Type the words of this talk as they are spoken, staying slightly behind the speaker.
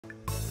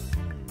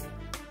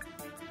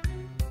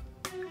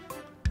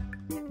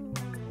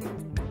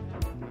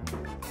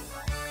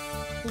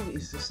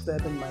is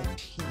disturbing my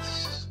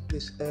peace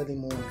this early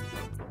morning?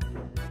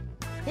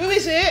 Who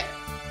is it?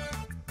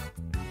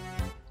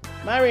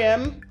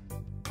 Mariam?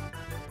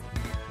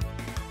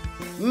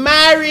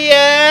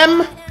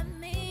 Mariam!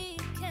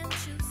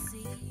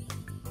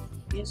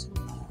 Yes,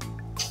 ma'am.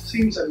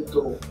 Seems like a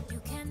door.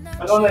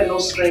 I don't let no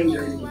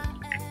stranger in.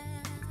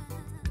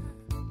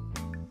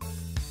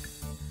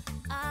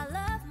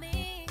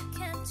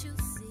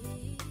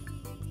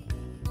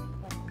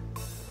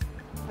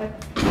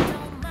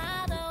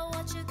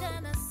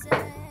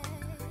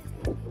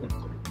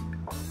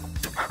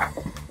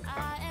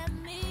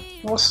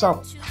 What's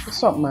up?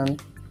 What's up, man?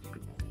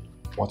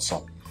 What's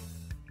up?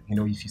 You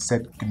know, if you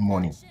said good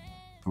morning,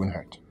 it wouldn't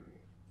hurt.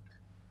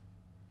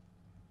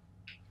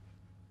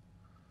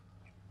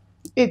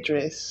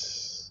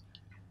 Idris.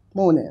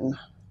 Morning.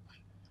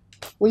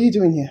 What are you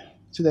doing here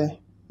today?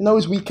 You know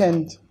it's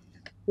weekend.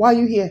 Why are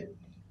you here?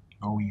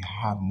 Oh, we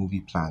have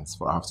movie plans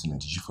for afternoon.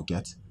 Did you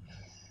forget?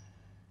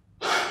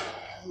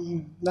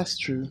 That's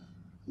true.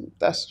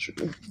 That's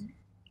true.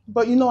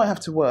 But you know I have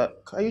to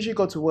work. I usually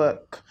go to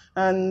work.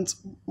 And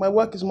my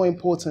work is more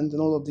important than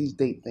all of these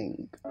date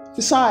things.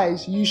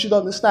 Besides, you should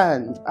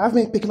understand, I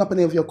haven't been picking up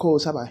any of your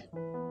calls, have I?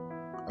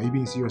 Are you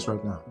being serious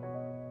right now?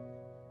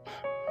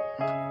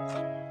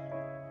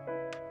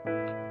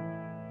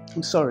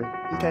 I'm sorry,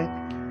 okay?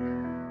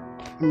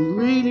 I'm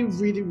really,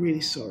 really,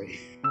 really sorry.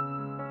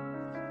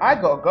 I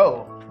gotta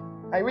go.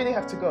 I really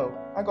have to go.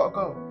 I gotta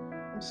go.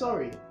 I'm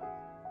sorry.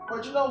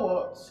 But you know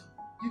what?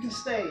 You can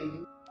stay.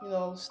 You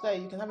know, stay.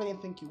 You can have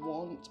anything you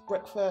want.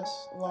 Breakfast,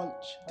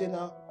 lunch,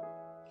 dinner.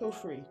 Feel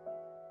free.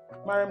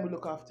 Mariam will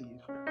look after you.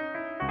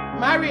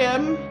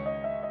 Mariam!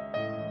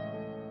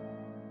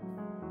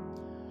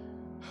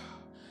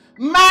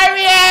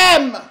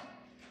 Mariam!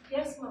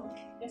 Yes, ma'am.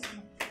 Yes,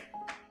 ma'am.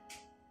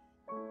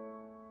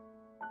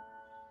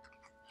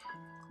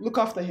 Look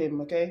after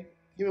him, okay?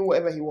 Give him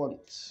whatever he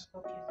wants.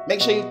 Okay.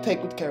 Make sure you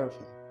take good care of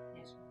him.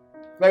 Yes,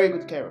 ma'am. Very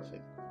good care of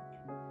him.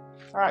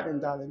 Alright then,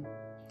 darling.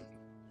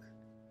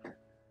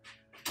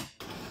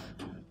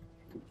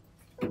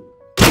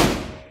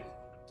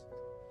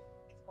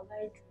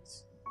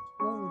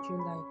 What would you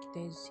like?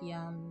 There's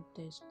yam,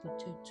 there's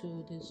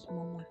potato, there's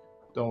mama.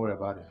 Don't worry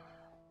about it.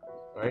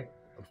 Alright?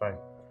 I'm fine.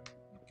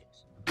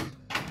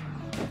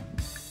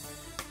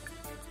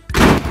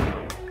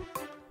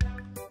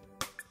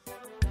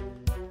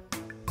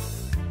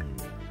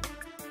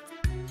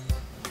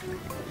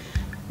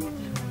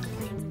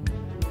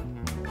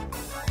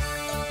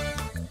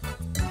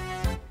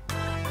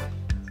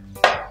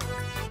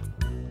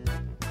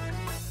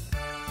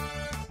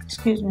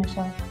 Excuse me,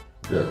 sir.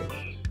 Yeah.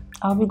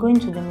 I'll be going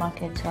to the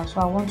market, sir,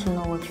 so I want to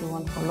know what you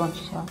want for lunch,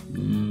 sir.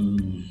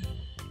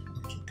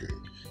 That's okay.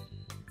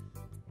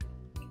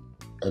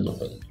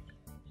 Anything.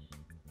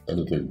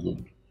 Anything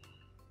good.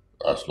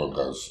 As long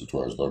as it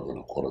was not going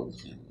to quarrel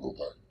with you, no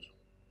mind.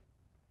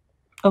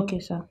 Okay,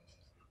 sir.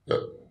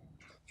 Yeah.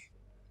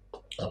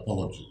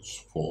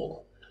 Apologies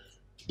for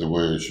the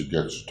way she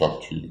gets to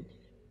talk to you.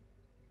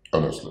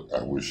 Honestly,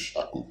 I wish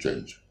I could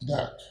change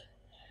that,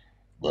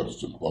 but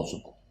it's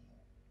impossible.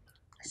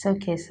 It's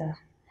okay, sir.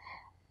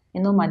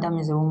 You know, Madam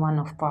is a woman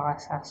of power,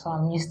 sir, so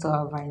I'm used to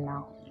her by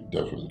now.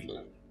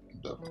 Definitely.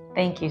 Definitely.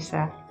 Thank you,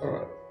 sir. All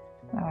right.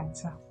 All right,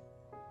 sir.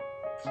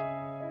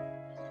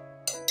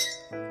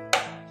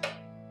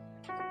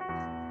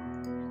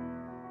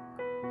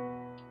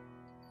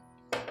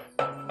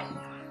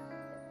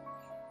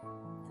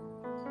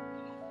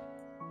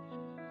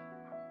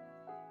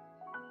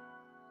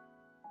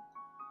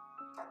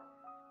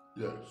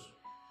 Yes.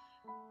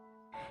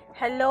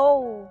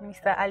 Hello,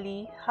 Mr.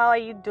 Ali. How are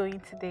you doing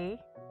today?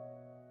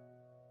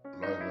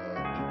 Lila,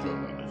 the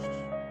journalist.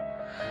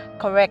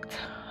 Correct.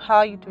 How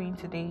are you doing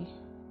today?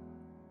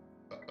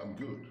 I'm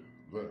good.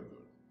 Very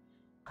good.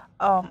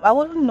 I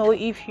want to know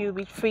if you'll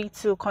be free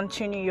to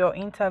continue your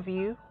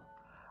interview.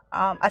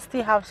 I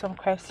still have some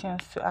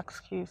questions to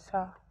ask you,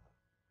 sir.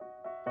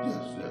 Yes.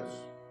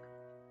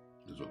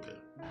 It's okay.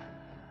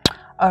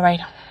 All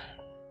right.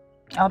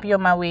 I'll be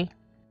on my way.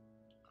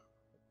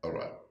 All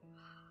right.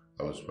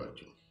 I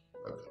respect you.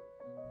 Okay.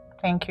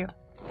 Thank you.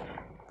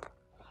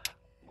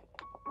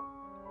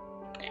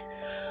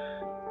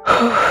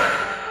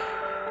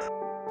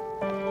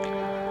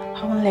 I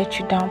won't let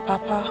you down,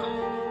 Papa.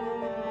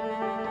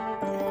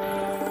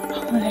 I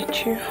won't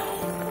let you.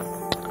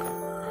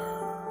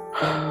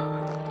 I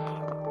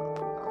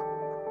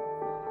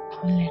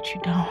won't let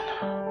you down.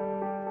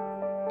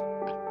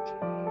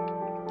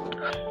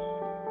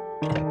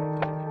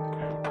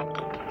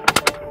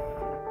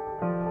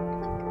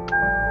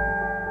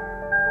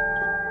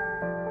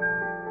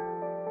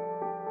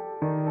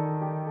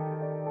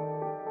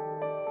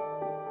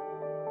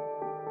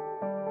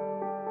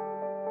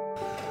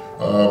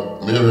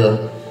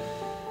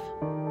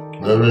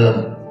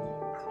 Miriam.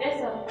 Yes,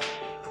 sir.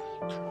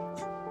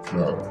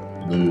 Now,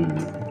 the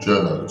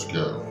journalist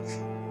girl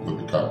will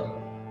be coming.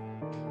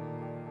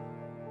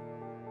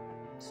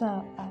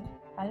 Sir,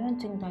 I don't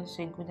think that's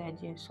a good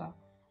idea, sir.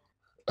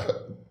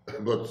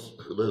 But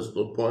there's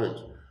no point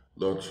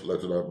not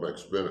letting out my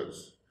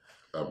experience.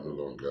 I'm no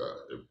longer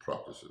a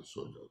practicing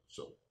soldier.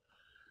 So,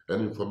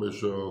 any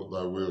information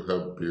that will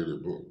help build a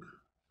book,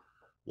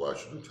 why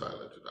shouldn't I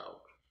let it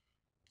out?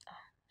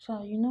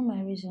 Sir, you know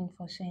my reason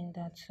for saying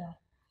that, sir.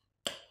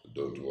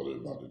 Don't worry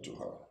about it to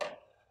her.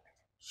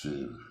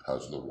 She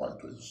has no right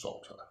to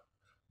insult her.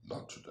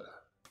 Not today.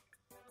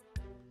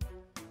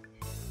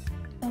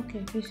 Okay,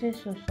 if you say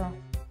so, sir.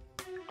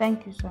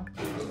 Thank you, sir.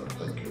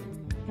 Thank you.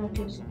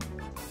 Okay, sir.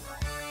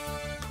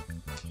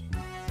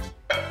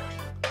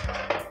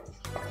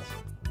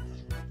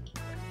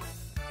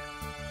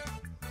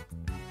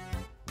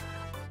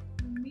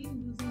 You mean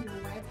losing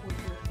your wife was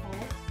your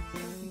fault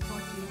just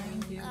because you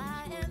weren't there when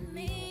she was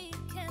away?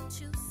 Can't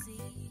you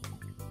see?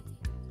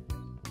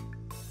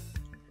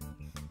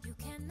 You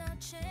cannot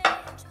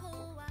change who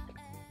I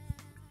am.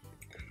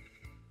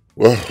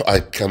 Well, I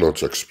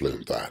cannot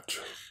explain that.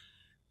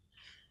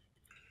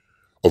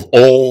 Of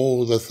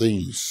all the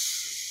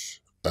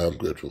things I am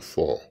grateful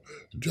for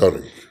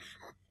during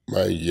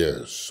my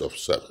years of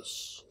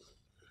service,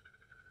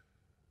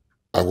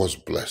 I was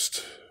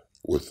blessed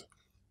with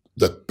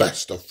the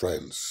best of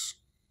friends.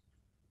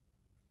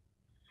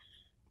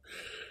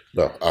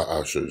 Now,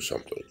 I'll show you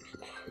something.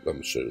 Let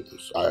me show you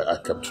this. I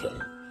kept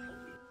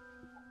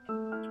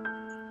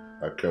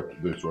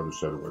this when you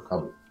said we were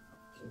coming.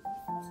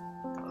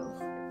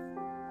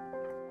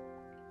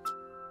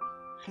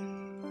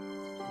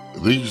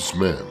 These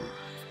men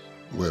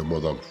were more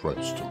than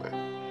friends to me.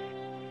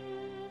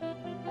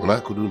 When I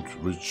couldn't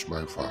reach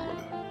my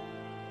family,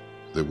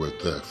 they were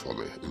there for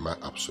me in my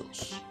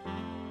absence.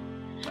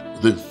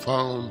 They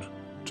found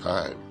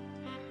time,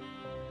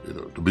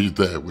 to be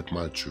there with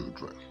my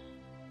children,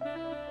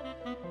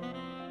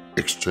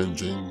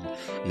 exchanging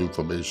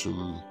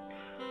information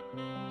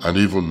and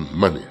even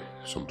money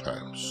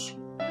sometimes.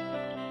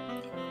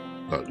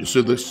 Now, you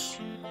see this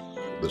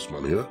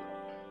man here?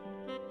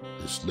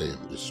 His name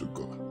is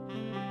Ugo.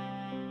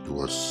 He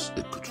was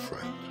a good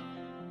friend.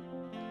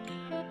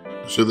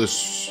 You see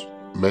this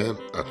man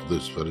at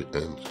this very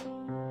end?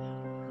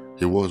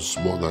 He was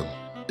more than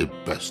a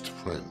best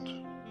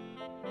friend.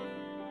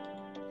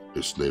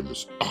 His name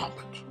is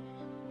Ahmed.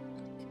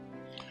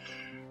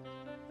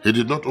 He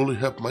did not only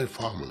help my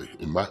family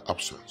in my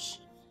absence,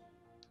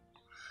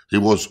 he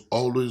was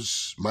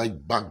always my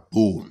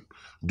backbone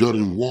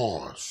during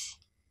wars.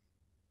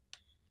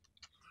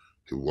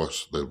 He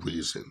was the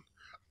reason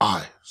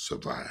I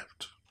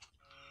survived.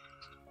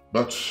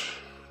 But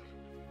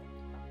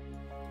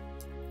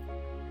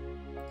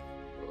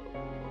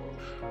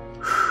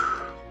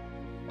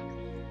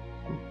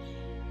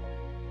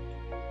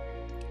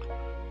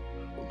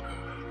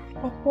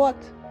Of what?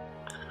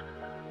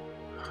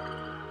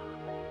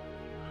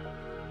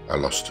 I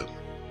lost him.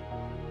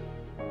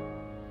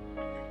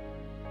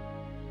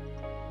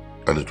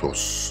 And it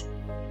was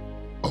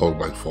all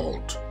my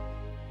fault.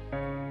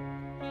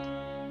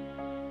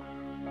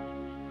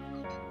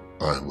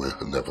 I will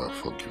never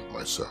forgive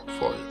myself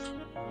for it.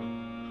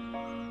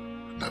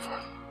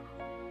 Never.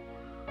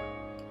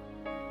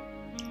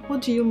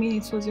 What do you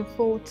mean it was your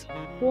fault?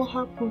 What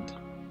happened?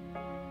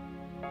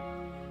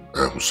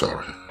 I'm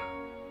sorry.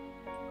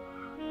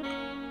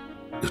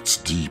 It's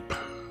deep.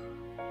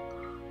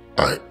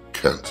 I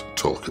can't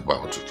talk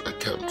about it. I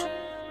can't.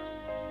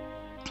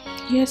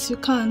 Yes, you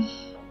can.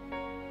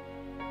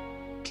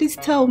 Please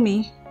tell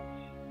me.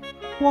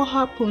 What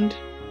happened?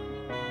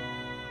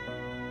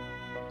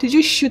 Did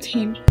you shoot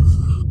him?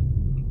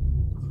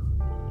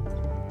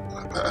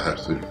 I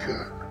think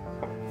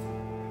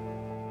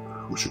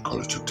we should call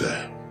it a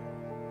day.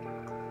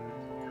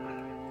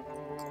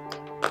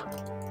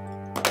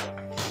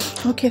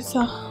 Okay,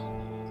 sir.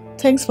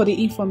 Thanks for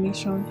the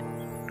information.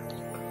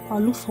 I'll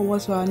look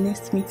forward to our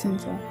next meeting,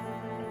 sir.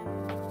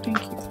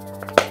 Thank you.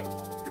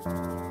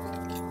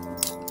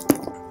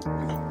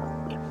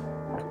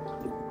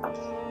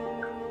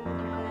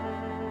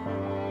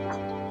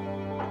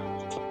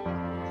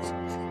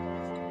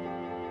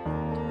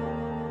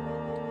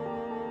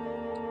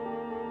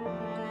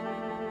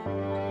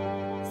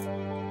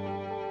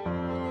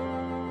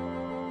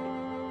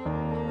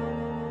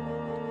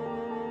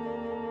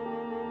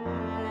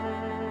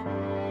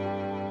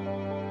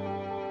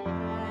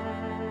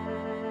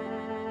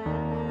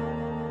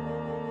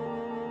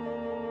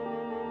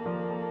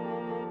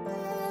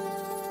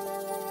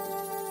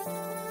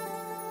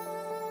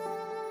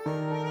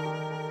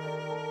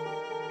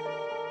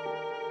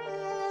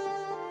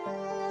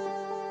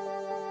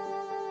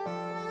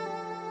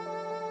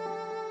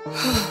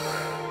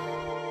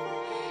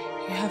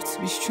 You have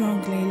to be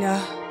strong, Layla.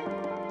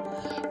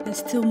 There's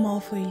still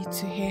more for you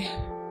to hear.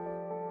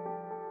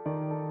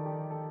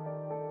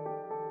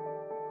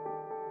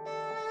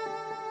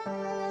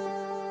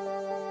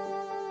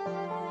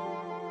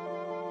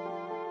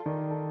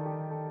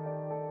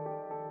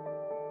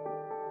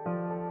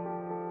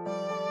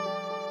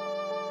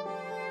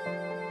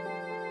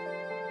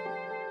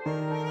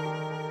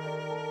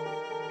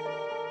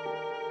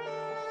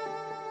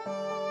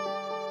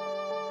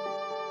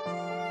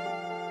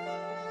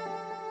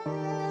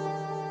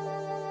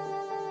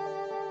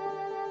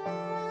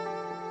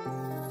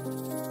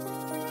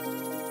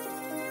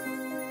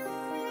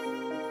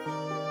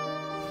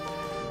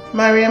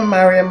 Mariam.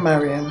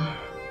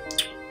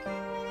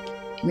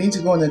 You need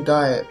to go on a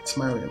diet,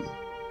 Mariam.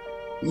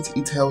 You need to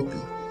eat healthy.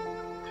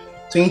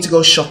 So you need to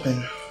go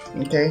shopping,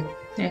 okay?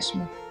 Yes,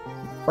 ma'am.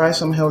 Buy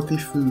some healthy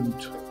food.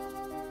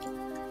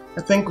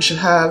 I think we should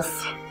have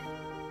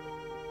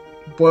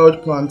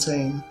boiled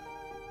plantain.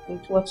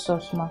 With what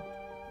sauce, ma'am?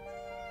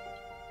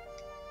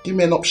 Give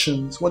me an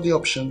options. What are the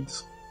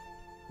options?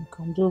 You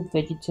can do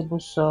vegetable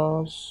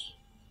sauce,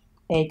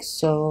 egg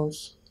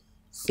sauce,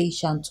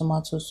 fish and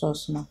tomato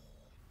sauce, ma'am.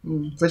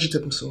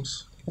 Vegetable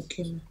sauce.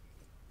 Okay, ma'am.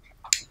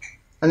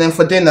 And then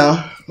for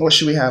dinner, what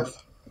should we have?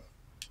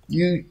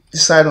 You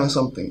decide on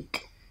something.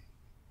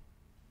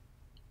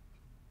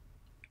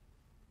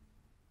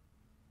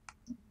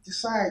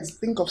 Decide,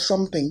 think of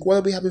something. What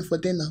are we having for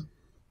dinner?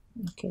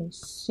 Okay,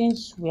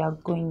 since we are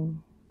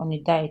going on a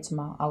diet,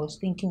 ma'am, I was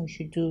thinking we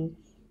should do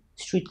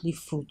strictly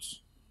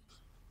fruits.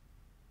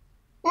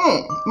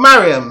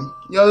 Mariam,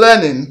 you're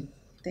learning.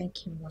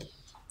 Thank you, ma'am.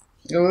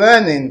 You're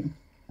learning.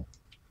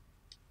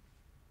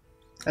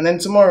 And then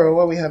tomorrow,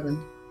 what are we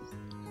having?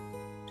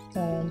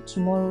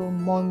 Tomorrow,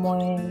 moi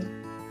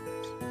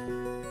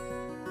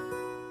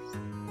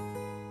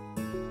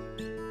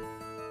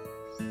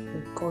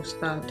with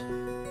custard,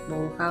 but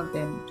we'll have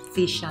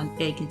fish and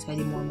egg inside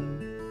the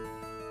morning.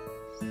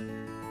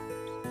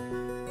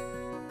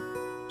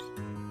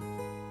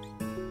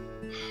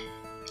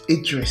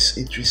 Idris.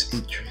 Idris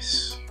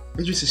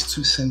is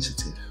too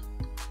sensitive.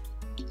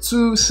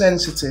 Too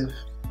sensitive.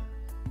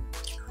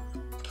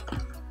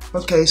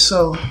 Okay,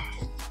 so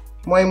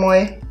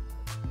moi.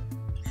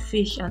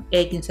 Fish and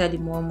egg inside the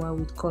moi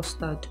with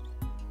custard.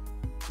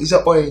 Is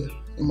there oil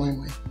in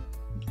moi?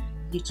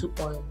 Little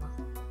oil, ma'am.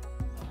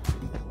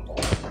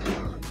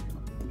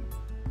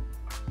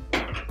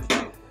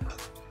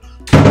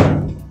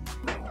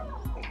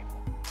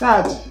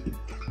 Dad,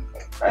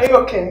 are you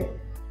okay?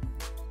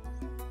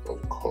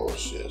 Of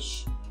course,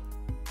 yes.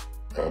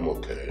 I'm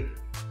okay.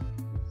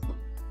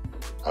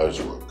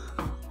 How's work?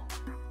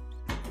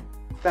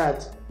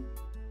 Dad,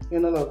 you're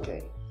not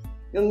okay.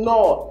 You're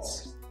not.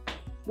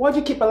 Why do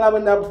you keep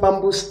allowing that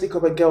bamboo stick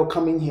of a girl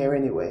come in here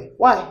anyway?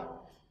 Why?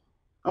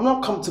 I'm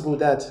not comfortable,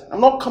 Dad. I'm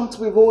not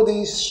comfortable with all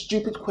these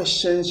stupid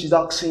questions she's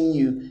asking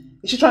you.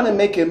 Is she trying to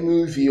make a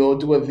movie or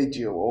do a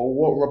video, or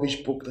what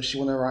rubbish book does she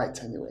want to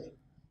write anyway?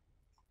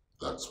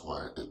 That's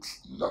why it's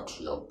not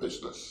your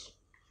business.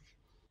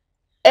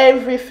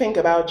 Everything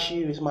about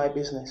you is my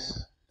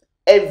business.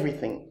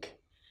 Everything.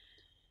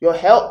 Your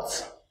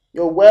health,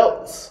 your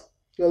wealth,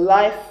 your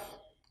life,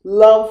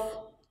 love,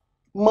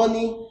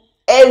 money,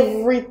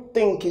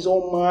 everything is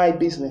all my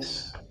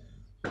business.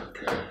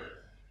 Okay.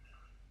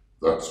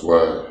 That's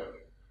why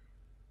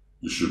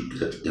you should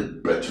get a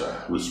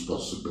better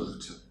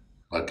responsibility,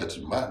 like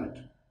getting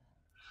married,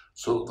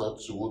 so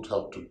that you won't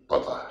have to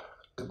bother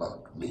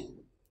about me.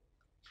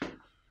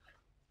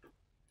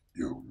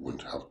 You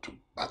won't have to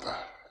bother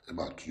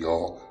about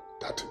your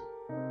daddy.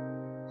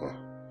 Huh?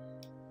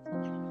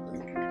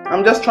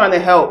 I'm just trying to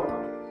help.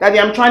 Daddy,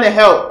 I'm trying to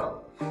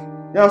help. You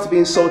don't have to be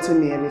insulting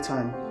me every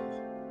time.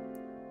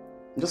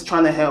 I'm just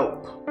trying to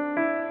help.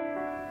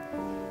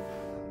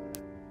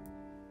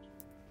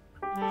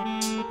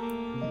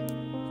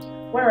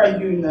 Where are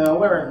you now?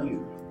 Where are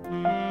you?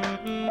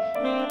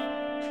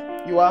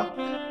 You are?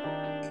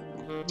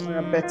 You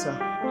are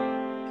better.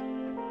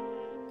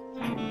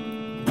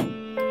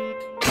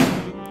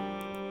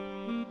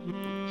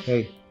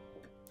 Hey,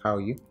 how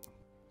are you?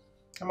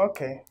 I'm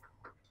okay.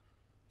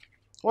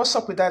 What's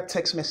up with that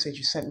text message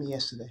you sent me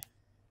yesterday?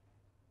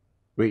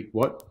 Wait,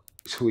 what?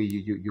 So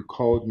you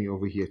called me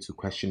over here to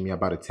question me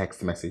about a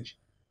text message?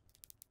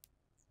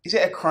 Is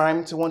it a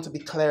crime to want to be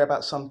clear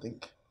about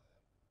something?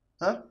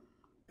 Huh?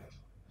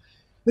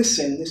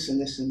 Listen.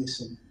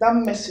 That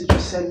message you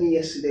sent me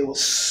yesterday was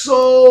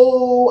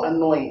so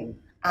annoying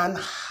and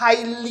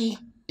highly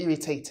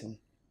irritating.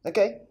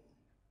 Okay?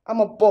 I'm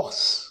a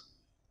boss.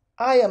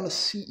 I am a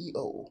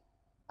CEO.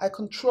 I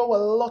control a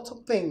lot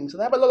of things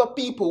and I have a lot of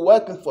people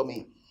working for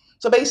me.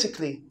 So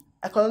basically,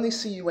 I can only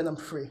see you when I'm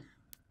free.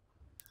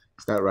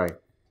 Is that right?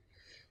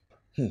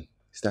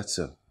 Is that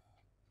so?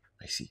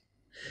 I see.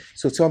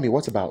 So tell me,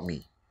 what about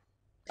me?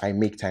 I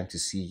make time to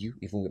see you,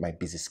 even with my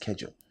busy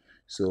schedule.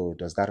 So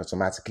does that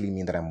automatically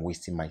mean that I'm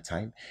wasting my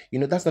time?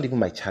 That's not even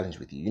my challenge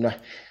with you.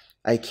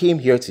 I came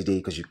here today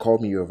because you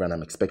called me over and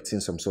I'm expecting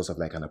some sort of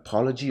like an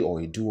apology or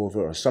a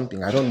do-over or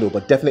something. I don't know,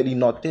 but definitely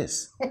not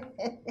this.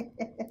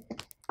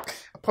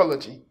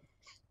 Apology?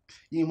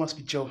 You must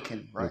be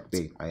joking, right? Look,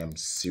 babe, I am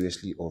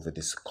seriously over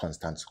this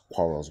constant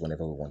quarrels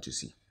whenever we want to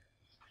see.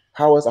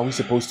 How else are we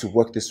supposed to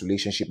work this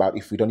relationship out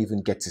if we don't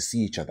even get to see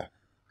each other?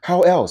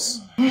 How else?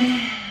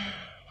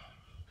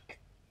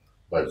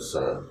 My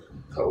son,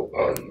 how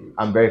are you?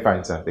 I'm very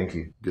fine, sir. Thank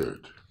you.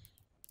 Good.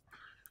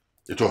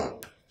 Ito,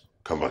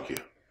 come back here.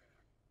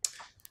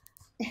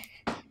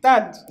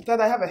 Dad,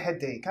 I have a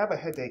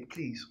headache.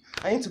 Please.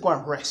 I need to go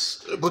and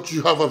rest. But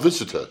you have a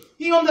visitor.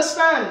 He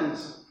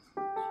understands.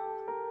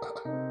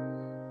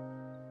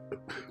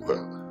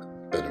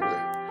 Well,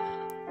 anyway,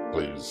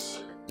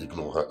 please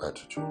ignore her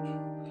attitude.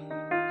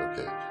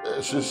 Okay.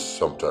 She's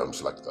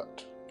sometimes like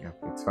that. Yeah,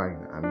 it's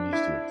fine. I'm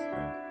used to it.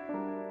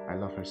 And I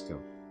love her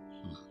still.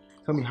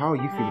 Tell me, how are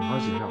you feeling?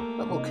 How's your health?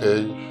 I'm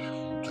okay.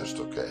 Just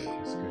okay.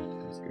 That's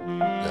good. That's good.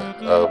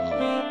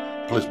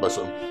 Yeah. Please, my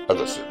son, have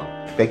a seat.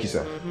 Thank you,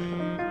 sir.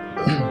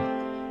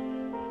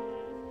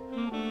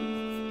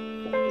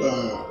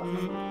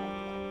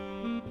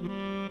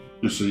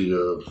 You see,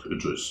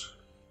 Idris,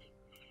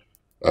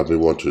 I've been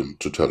wanting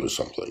to tell you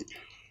something.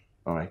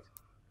 All right.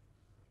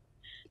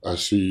 I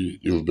see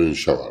you've been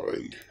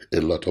showering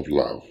a lot of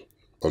love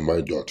on my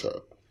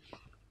daughter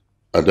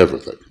and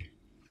everything.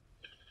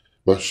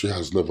 But she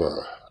has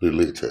never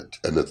related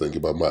anything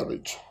about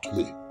marriage to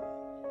me.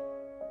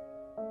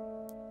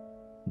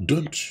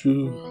 Don't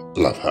you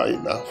love her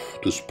enough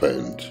to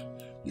spend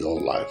your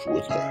life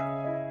with her?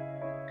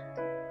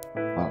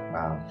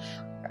 Well,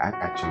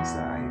 actually, sir,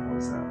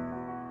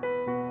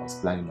 I was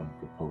planning on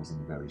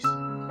proposing very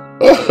soon.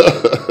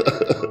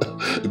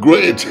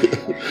 Great,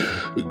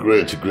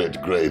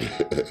 great.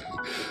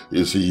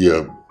 You see,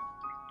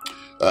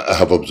 I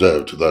have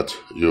observed that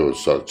you're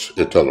such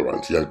a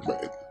tolerant young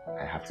man.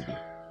 I have to be.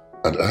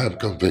 And I am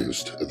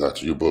convinced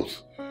that you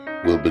both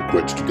will be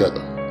great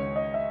together.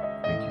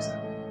 Thank you, sir.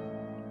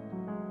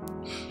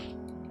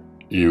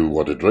 You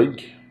want a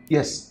drink?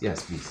 Yes,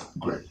 please.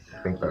 Great.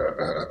 Thank you.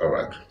 All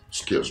right.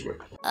 Excuse me.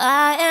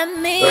 I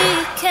am me,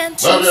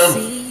 can't you Mariam.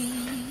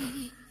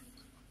 see?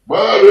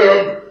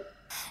 Mariam!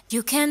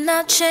 You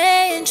cannot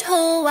change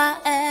who I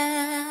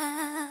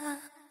am.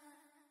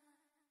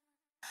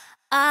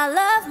 I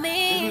love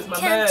me,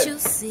 can't you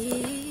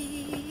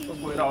see?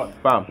 What's going on?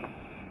 Bam.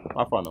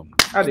 Have fun now.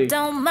 Adi,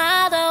 Don't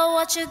matter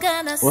what you're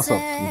gonna What's say.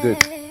 up? You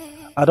good?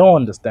 I don't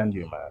understand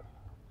you, man.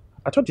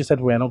 I thought you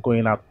said we're not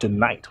going out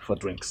tonight for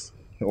drinks.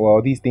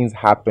 Well, these things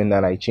happen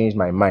and I changed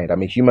my mind.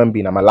 I'm a human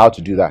being. I'm allowed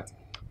to do that.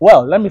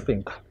 Well, let me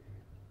think.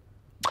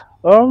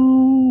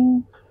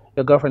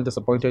 Your girlfriend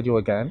disappointed you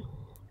again?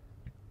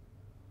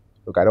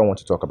 Look, I don't want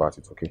to talk about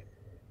it, okay?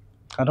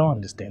 I don't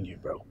understand you,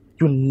 bro.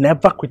 You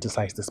never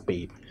criticize this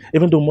babe,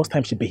 even though most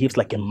times she behaves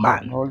like a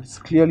man. Well, it's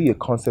clearly a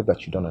concept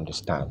that you don't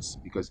understand.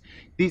 Because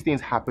these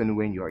things happen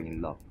when you're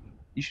in love.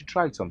 You should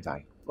try it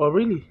sometime. Oh,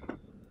 really?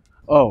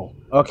 Oh,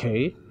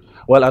 okay.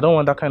 Well, I don't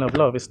want that kind of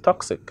love. It's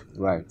toxic.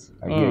 Right.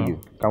 I hear you.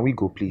 Can we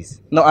go,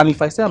 please? No, and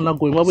if I say I'm not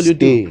going, what will you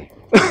do?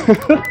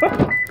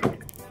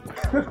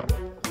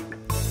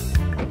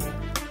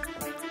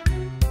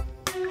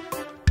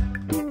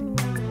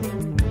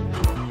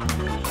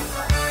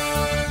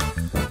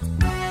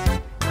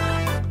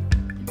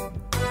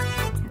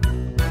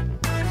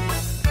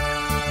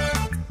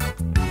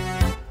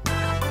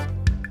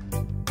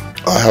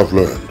 I have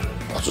learned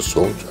as a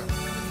soldier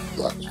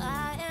that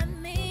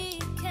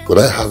when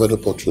I have an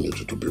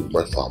opportunity to be with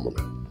my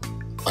family,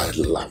 I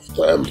love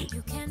them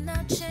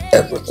with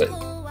everything,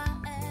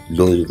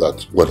 knowing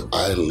that when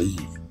I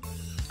leave,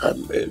 I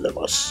may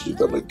never see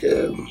them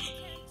again.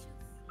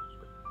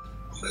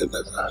 May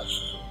never.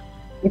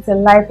 It's a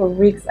life of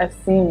risks I've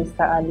seen,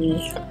 Mr.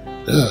 Ali.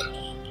 Yeah,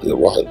 you're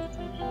right.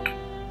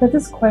 But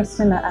this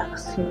question I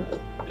asked you,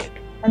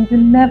 and you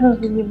never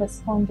really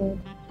responded.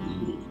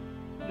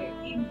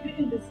 In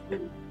reading this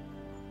book,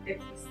 the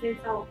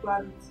center of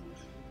gratitude,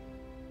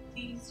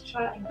 please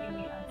try and give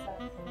me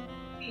answers.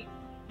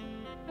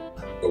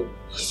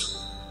 Please.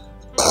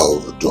 How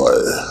do I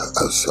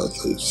answer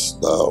this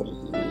now?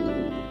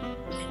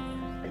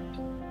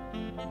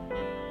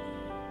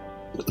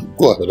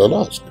 Go ahead and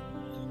ask.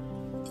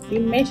 You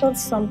mentioned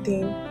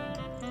something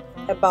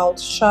about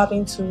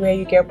traveling to where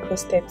you get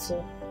posted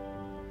to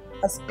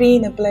as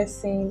being a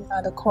blessing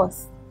and a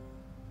curse.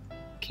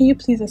 Can you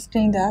please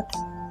explain that?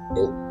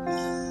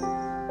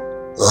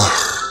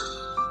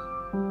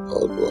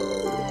 How do I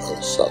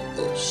answer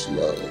this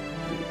now?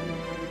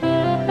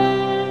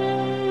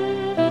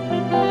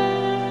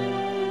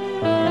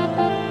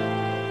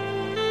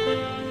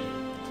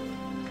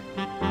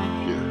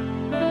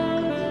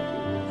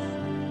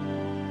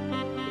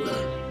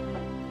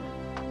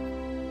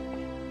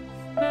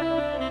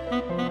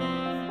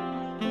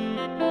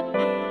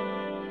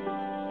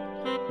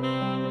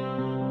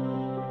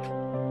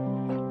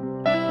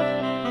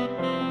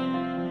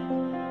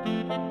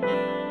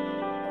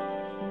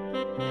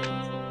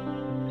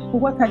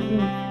 What are you?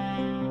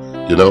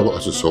 You know,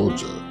 as a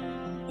soldier,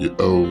 you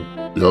owe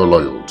your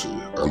loyalty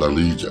and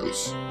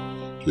allegiance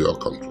to your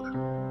country.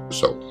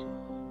 So,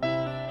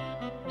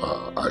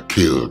 I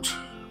killed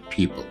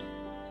people.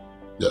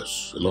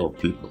 Yes, a lot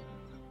of people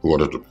who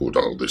wanted to pull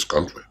down this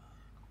country.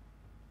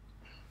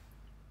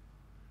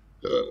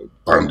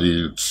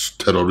 Bandits,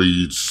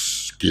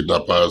 terrorists,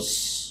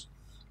 kidnappers,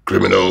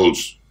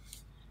 criminals,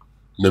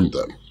 name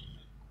them.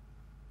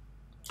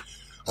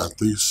 And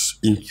this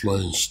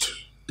influenced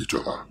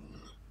Itoha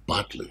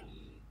badly.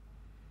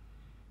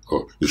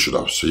 Oh, you should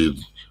have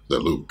seen the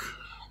look,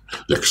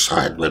 the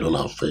excitement on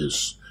her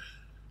face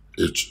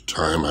each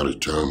time I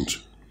returned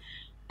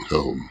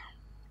home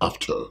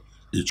after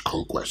each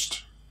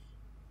conquest.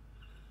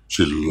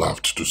 She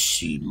loved to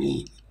see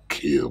me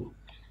kill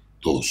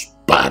those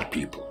bad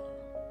people.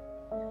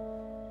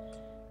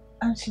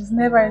 And she's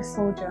never a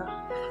soldier.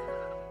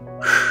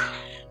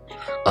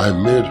 I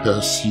made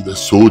her see the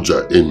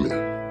soldier in me.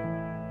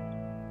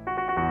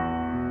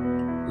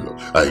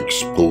 I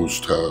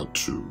exposed her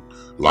to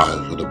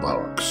life in the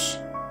barracks.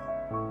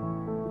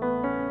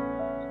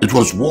 It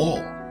was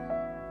war.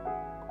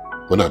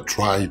 When I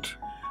tried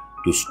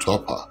to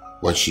stop her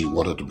when she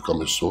wanted to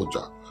become a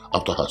soldier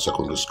after her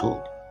secondary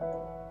school.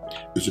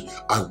 You see,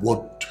 I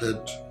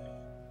wanted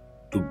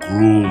to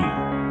groom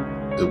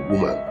a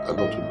woman and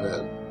not a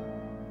man.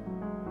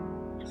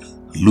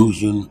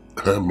 Losing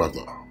her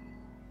mother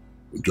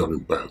during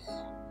birth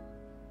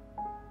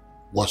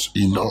was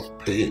enough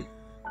pain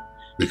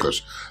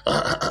because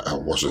I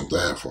wasn't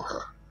there for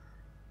her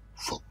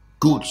for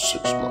good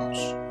 6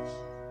 months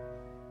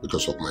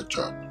because of my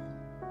job.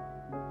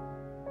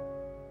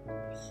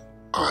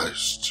 I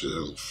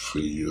still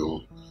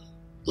feel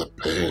the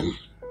pain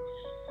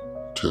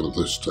till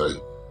this day.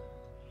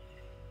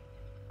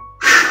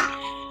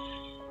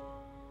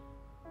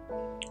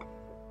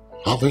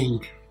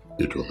 Having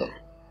it with her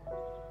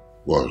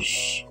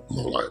was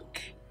more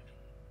like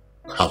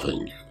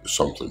having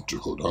something to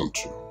hold on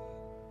to.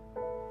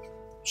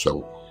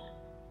 So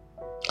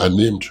I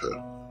named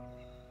her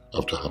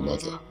after her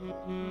mother,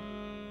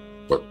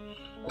 but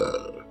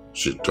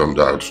she turned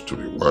out to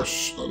be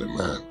worse than a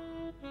man.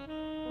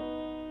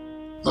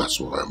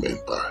 That's what I mean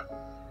by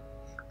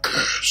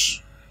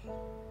curse.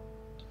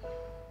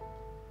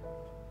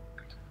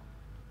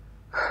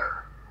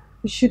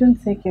 You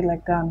shouldn't take it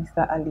like that,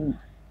 Mr. Ali.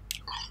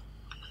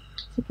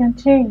 She can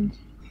change.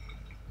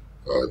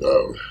 I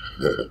know.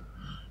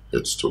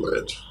 It's too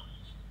late.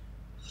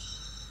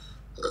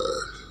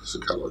 She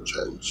cannot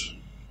change.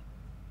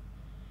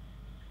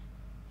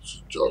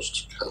 She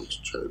just can't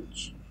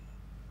change.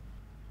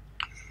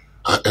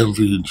 I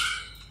envied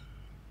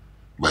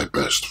my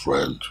best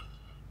friend,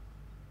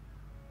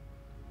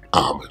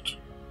 Ahmed.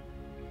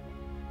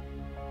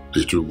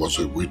 He too was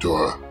a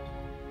widower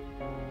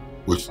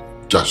with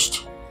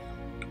just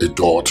a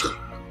daughter.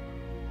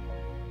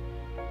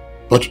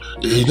 But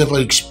he never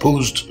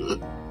exposed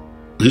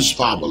his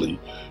family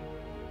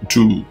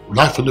to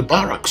life in the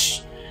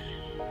barracks.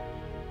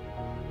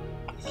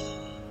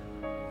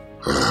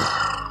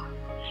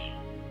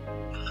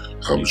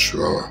 I'm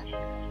sure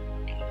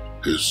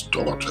his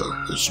daughter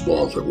is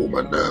more of a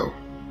woman now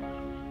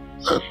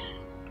than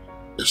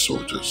a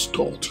soldier's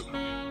daughter.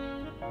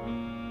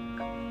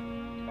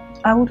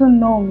 I wouldn't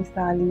know, Mr.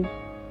 Ali.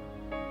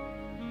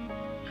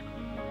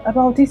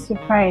 About this, your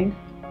friend,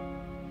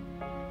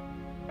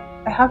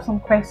 I have some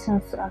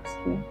questions to ask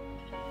you.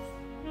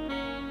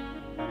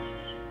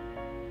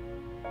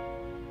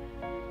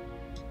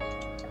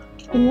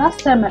 The last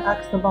time I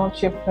asked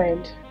about your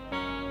friend,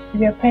 you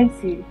were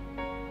pensive.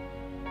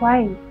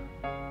 Why?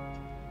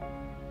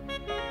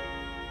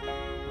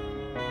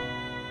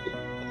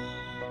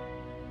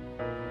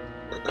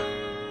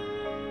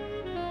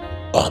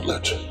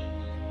 Ahmed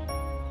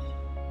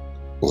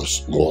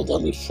was more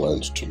than a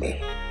friend to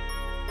me.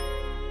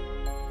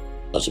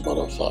 As a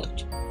matter of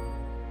fact,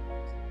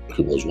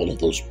 he was one of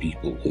those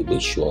people who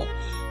made sure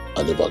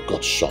I never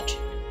got shot.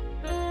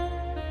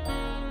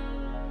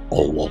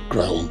 On what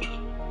ground?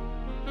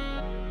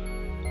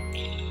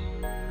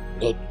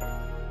 That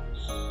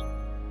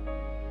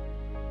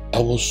I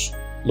was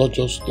not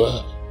just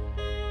there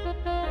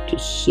to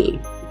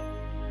save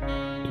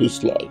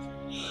his life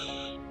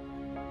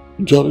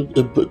during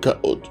a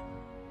breakout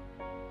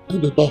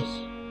in the north.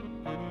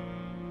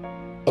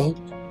 And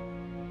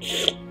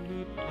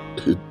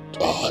he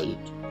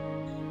died.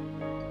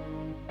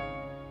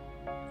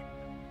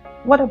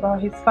 What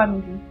about his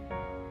family?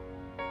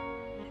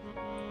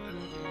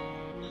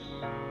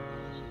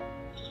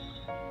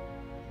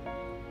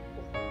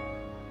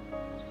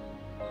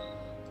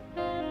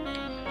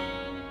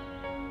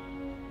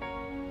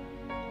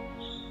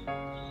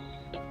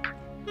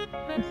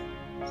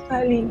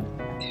 Ali,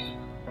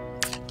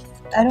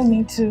 I don't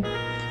mean to.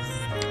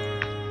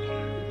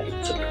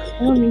 I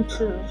don't mean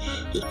to.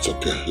 It's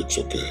okay, it's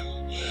okay.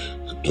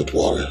 Don't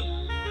worry.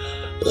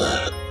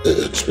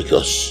 It's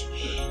because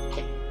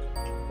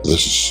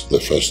this is the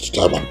first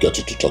time I'm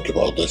getting to talk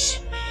about this.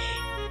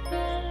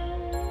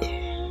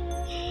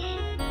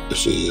 You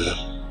see,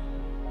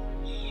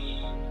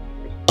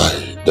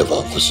 I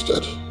never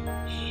visited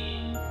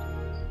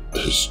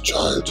his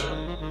child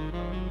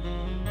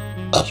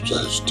after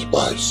his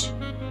demise.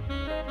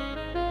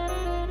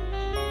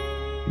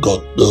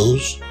 God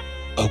knows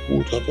I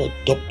would have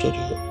adopted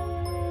her.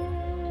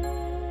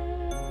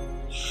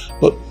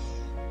 But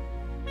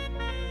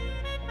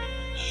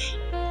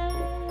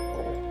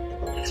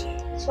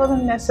it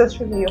wasn't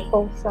necessarily your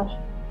fault, sir.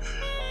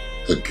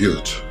 the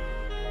guilt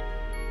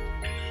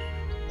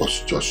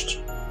was just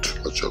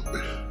too much of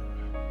me.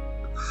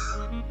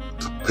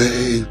 The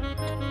pain.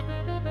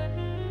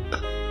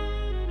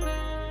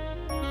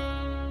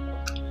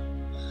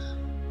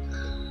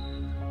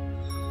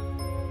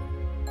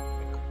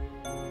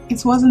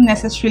 It wasn't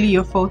necessarily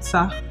your fault,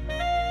 sir.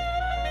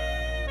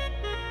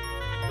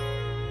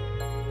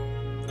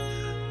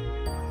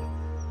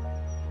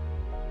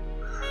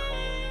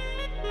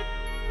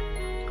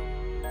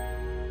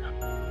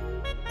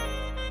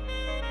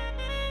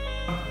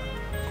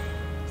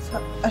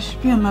 I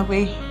should be on my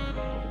way.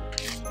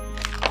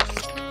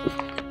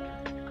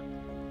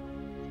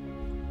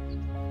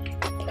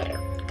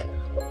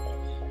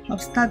 I'll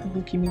start the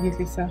book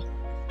immediately, sir.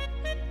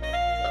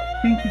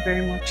 Thank you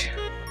very much.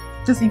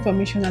 This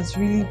information has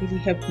really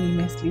helped me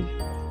immensely.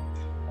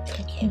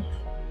 Thank you.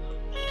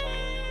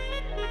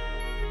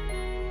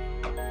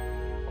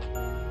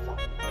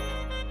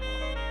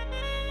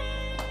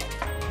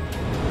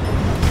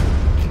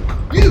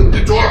 You,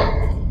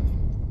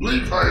 Itoa!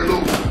 Leave her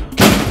alone.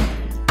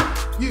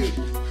 You.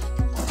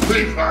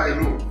 Leave her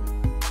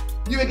alone.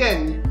 You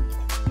again.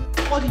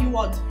 What do you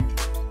want?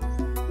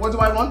 What do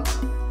I want?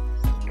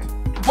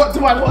 What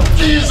do I want?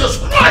 Jesus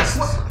Christ!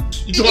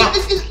 Itoa,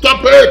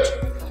 stop it!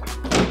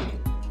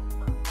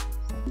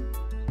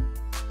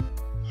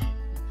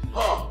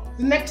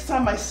 The next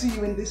time I see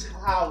you in this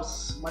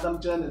house,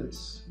 Madam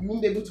Journalist, you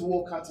won't be able to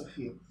walk out of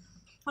here.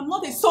 I'm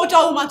not a soldier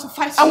woman to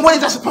fight you. And what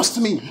is that supposed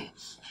to mean?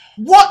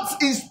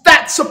 What is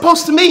that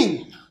supposed to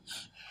mean?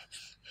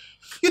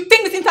 You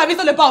think this interview is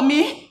all about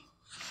me?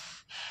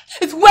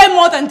 It's way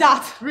more than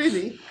that.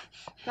 Really?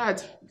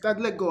 Dad,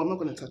 let go. I'm not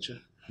going to touch her.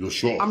 You're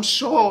sure? I'm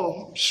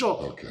sure.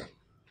 Okay.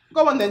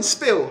 Go on then,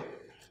 spill.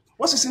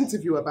 What's this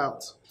interview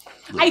about?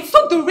 I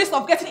took the risk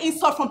of getting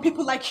insult from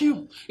people like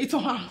you,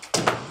 Itoha.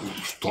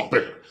 Stop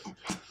it.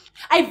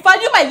 I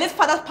value my late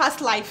father's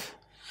past life.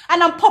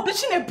 And I'm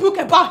publishing a book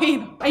about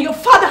him. And your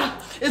father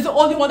is the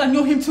only one that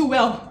knew him too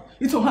well,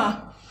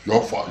 Itoha.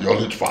 Your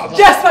late father?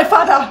 Yes, my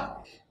father.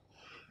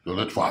 Your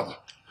late father?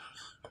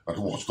 And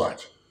who was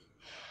that?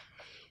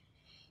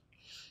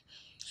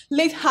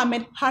 Late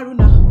Ahmed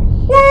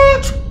Haruna.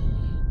 What?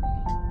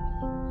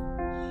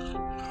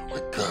 Oh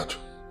my God.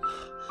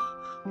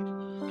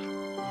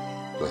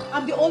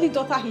 I'm the only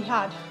daughter he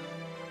had.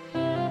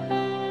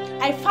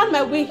 I found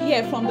my way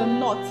here from the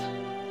north.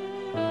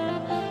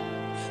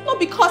 Not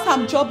because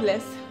I'm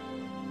jobless.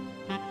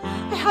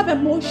 I have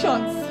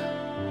emotions.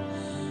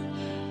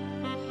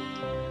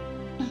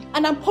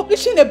 And I'm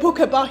publishing a book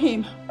about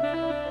him.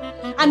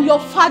 And your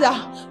father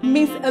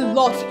means a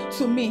lot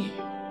to me.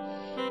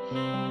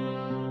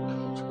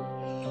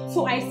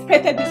 So I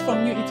expected this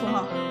from you,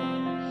 Itoha.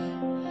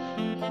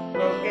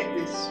 Well, get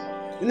this.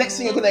 The next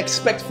thing you're going to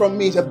expect from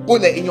me is a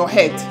bullet in your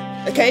head.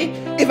 Okay?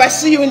 If I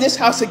see you in this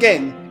house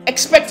again,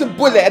 expect a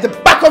bullet at the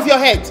back of your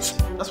head.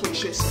 That's what you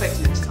should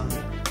expect next time.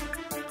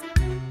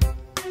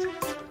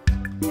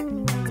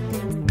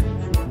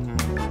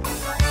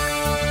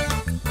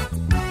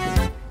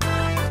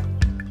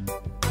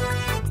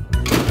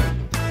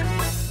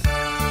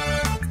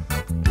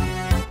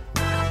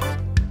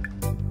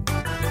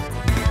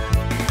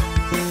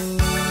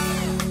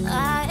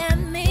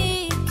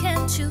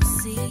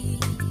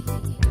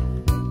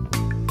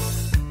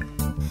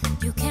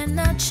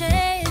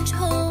 Change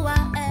who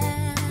I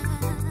am.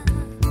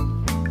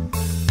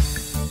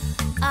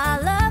 I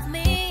love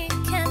me,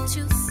 can't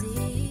you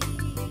see?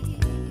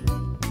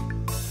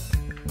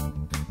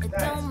 It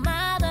don't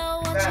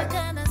matter what you're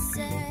gonna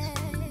say.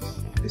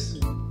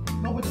 Listen,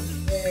 nobody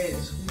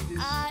cares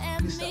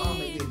who this Mr.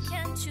 Ahmed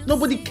is.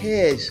 Nobody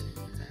cares.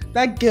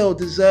 That girl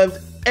deserved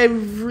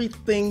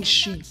everything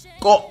she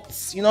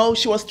got. You know,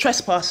 she was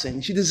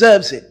trespassing. She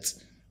deserves it.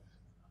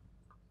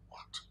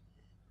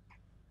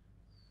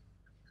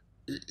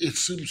 It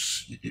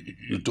seems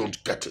you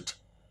don't get it.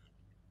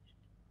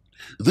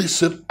 This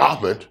same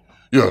Ahmed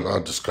you're now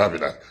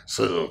describing as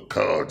so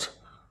called,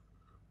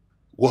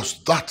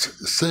 was that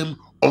same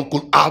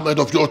Uncle Ahmed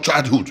of your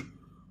childhood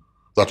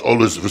that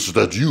always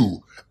visited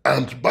you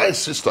and my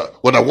sister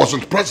when I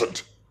wasn't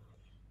present.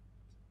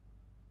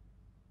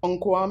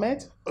 Uncle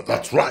Ahmed?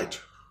 That's right.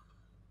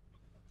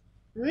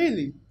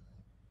 Really?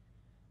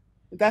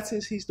 That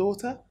is his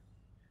daughter?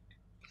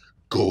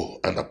 Go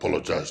and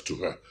apologize to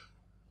her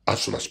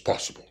as soon as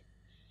possible.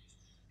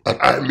 And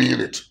I mean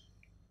it.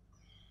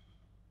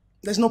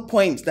 There's no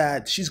point,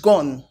 Dad. She's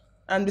gone.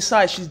 And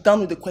besides, she's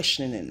done with the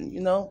questioning,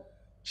 you know?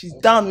 She's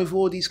done with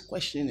all these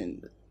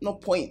questioning. No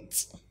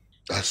point.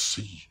 I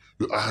see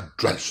you are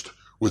dressed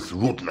with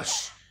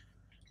rudeness,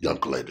 young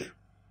lady.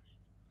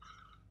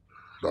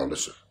 Now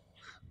listen,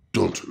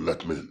 don't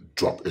let me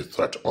drop a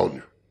threat on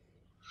you.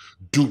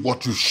 Do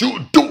what you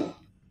should do,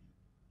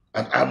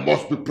 and I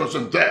must be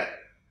present there.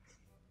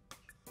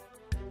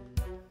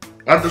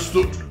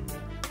 Understood?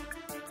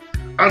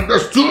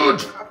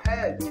 Understood? I've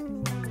heard.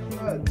 I've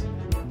heard.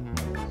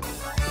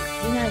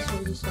 Be nice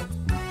with this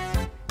one.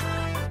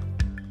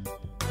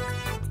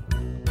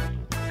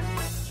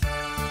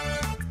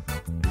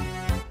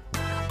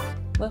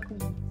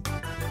 Welcome.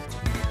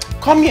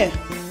 Come here.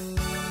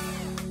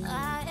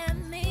 I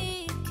am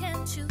me,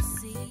 can't you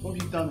see? What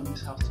have you done in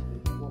this house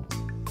today? What?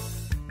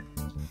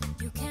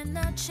 You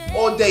cannot change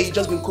All day you've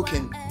just been who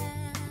cooking. I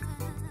am.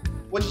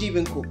 What did you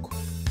even cook?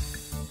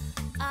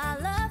 I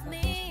love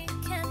me,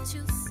 can't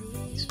you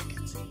see?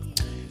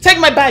 Take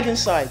my bag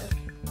inside.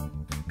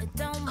 It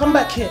don't Come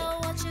back here.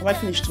 matter what Have you're I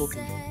finished gonna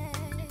talking? say.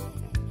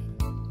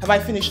 Have I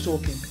finished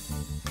talking?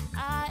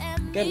 I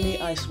am Get me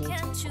me, ice water,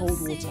 can't you cold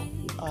see? water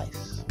with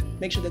ice.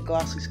 Make sure the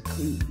glass is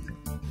clean.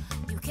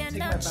 You my cannot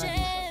bag inside.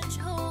 change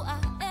who I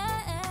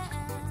am.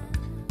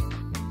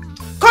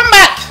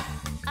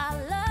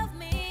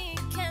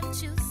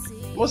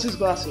 What's his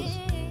glasses?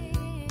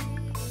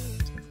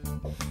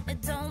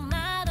 It don't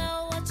matter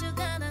what you're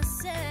gonna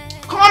say.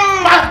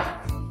 Come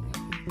back!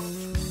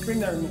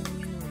 Bring that remote.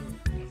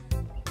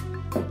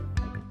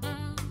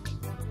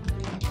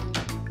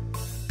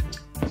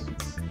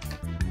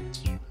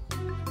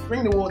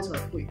 Bring the water,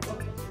 quick.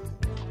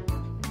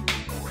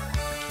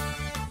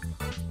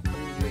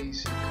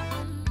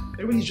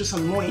 Everybody's just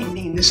annoying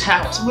me in this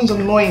house. Everyone's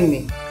annoying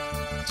me.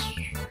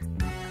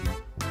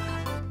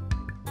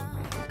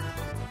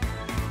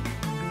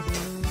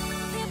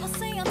 People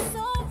say I'm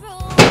so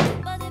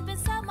rude, but if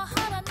inside my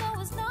heart I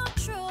know it's not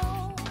true.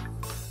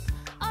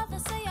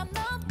 Others say I'm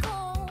not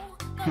cool,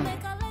 but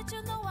make I let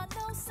you know I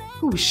don't say.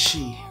 Who is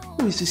she?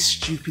 Who is this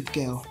stupid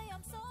girl?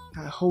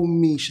 That whole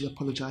me should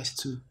apologize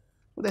to.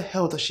 What the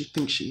hell does she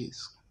think she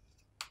is?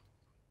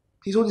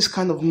 She's all this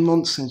kind of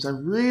nonsense that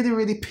really,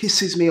 really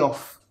pisses me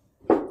off.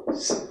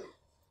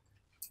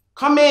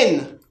 Come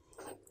in!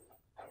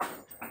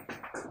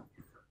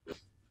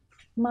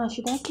 Ma,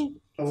 should I get...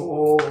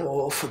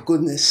 Oh, for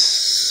goodness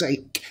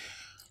sake.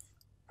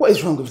 What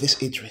is wrong with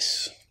this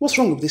Idris? What's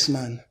wrong with this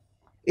man?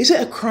 Is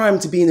it a crime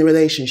to be in a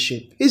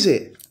relationship? Is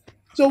it?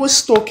 He's always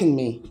stalking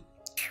me.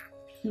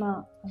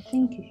 Ma, I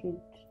think you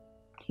should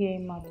hear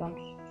him out. I'm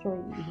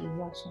sure he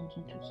has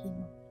something to say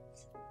now.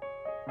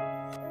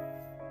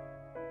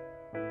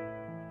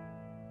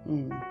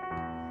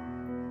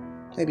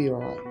 Maybe you're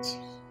right.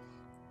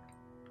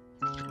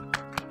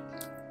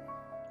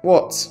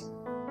 What?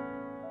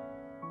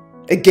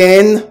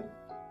 Again?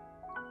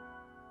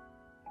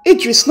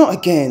 Idris, not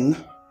again.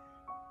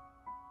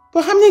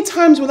 But how many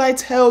times will I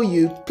tell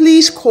you,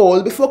 please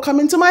call before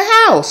coming to my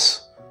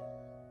house?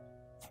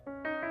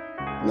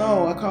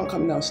 No, I can't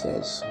come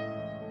downstairs.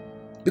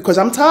 Because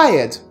I'm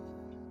tired.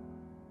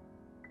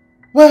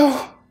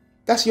 Well,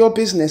 that's your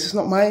business, it's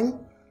not mine.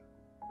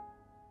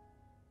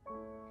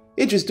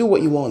 Idris, do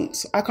what you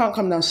want. I can't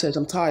come downstairs,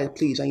 I'm tired,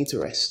 please, I need to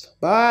rest.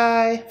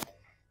 Bye.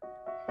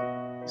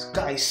 This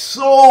guy is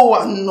so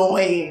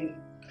annoying.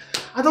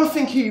 I don't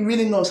think he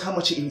really knows how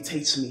much it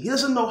irritates me. He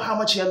doesn't know how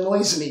much he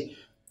annoys me.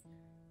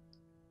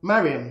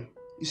 Mariam,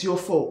 it's your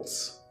fault.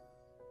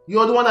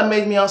 You're the one that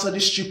made me answer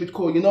this stupid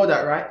call, you know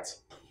that, right?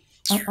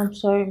 I'm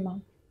sorry, Ma.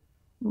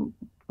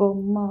 But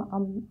Ma,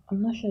 I'm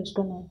not sure it's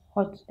gonna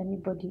hurt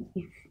anybody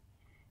if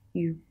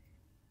you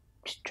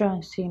try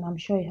and see him. I'm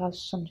sure he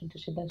has something to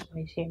say, that's why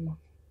he's here, Ma.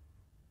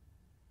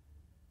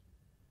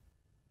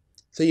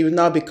 So you've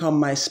now become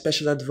my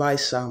special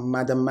advisor,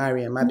 Madam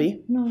Mariam,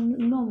 Abby? No,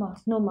 Ma.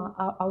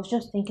 I was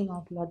just thinking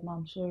out loud, Ma.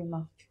 I'm sorry,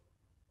 Ma.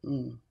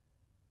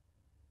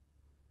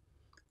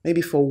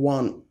 Maybe for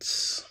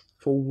once,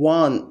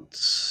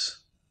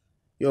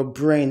 your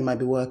brain might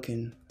be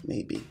working,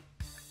 maybe.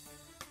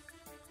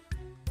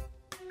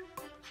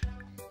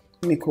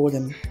 Let me call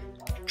them.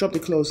 Drop the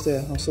clothes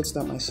there, I'll sort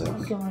that myself.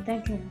 Okay, Ma,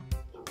 thank you, Ma.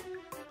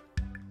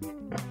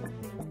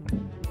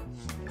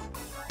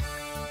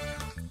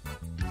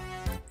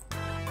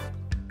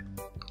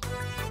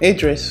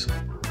 Idris,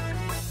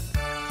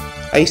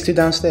 are you still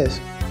downstairs?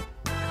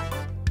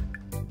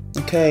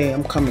 Okay,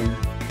 I'm coming. I'm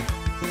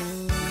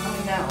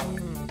coming now.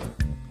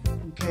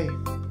 Okay.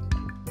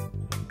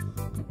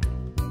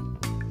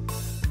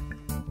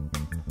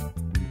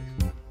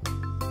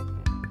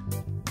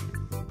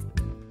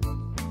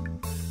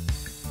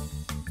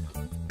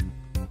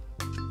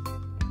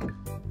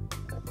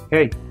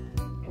 Hey,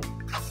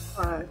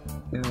 Hi.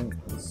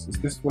 is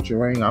this what you're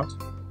wearing out?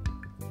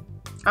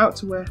 Out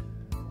to where?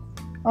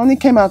 I only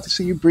came out to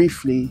see you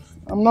briefly.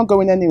 I'm not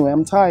going anywhere.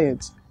 I'm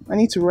tired. I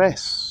need to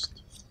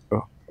rest.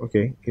 Oh,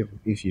 okay.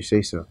 If you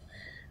say so.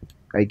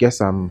 I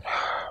guess I'm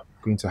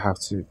going to have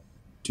to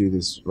do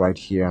this right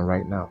here and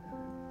right now.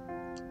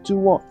 Do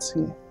what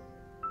here?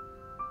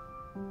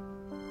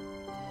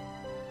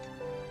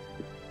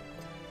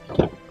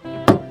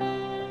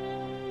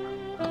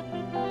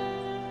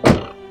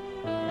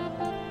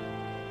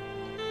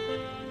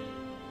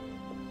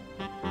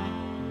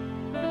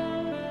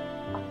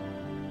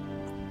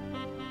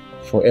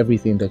 For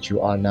everything that you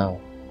are now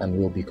and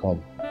will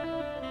become,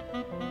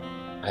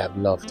 I have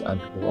loved and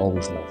will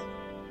always love.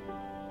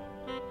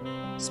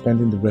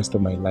 Spending the rest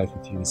of my life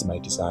with you is my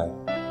desire.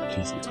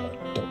 Please, Itoy,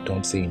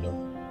 don't say no.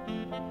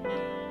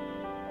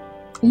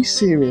 Are you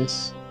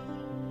serious?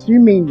 Do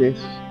you mean this?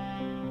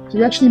 So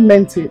you actually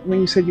meant it when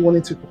you said you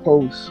wanted to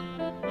propose?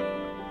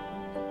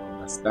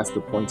 That's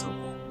the point of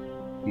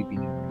we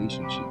being in a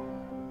relationship.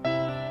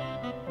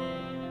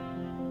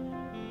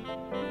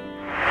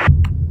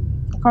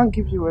 I can't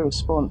give you a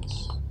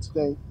response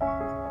today.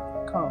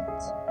 I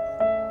can't.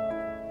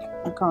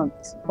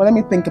 But let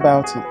me think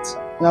about it.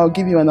 And I'll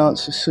give you an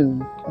answer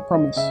soon. I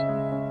promise.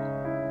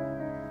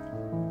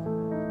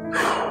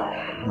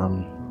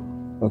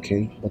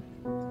 Okay, but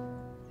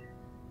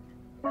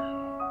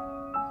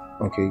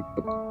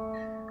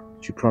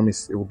you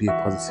promise it will be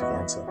a positive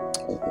answer.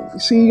 You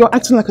see, you're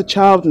acting like a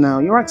child now.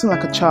 You're acting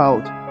like a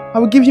child. I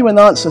will give you an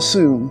answer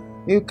soon.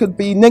 It could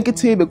be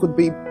negative, it could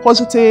be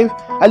positive.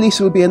 At least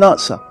it will be an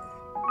answer.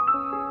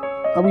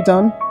 Are we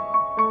done?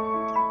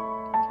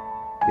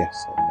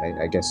 Yes,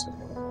 I guess so.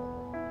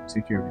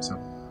 Take care of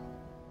yourself.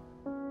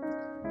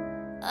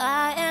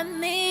 I am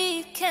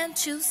me,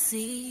 can't you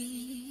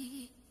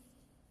see?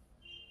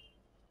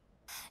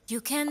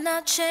 You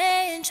cannot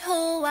change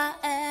who I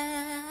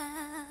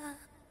am.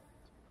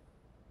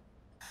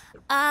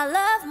 I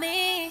love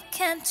me,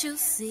 can't you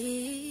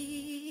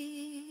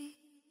see?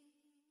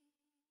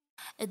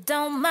 It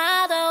don't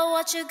matter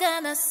what you're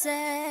gonna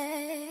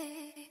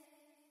say.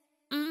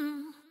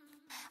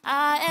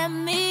 I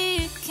am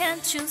me,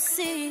 can't you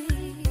see?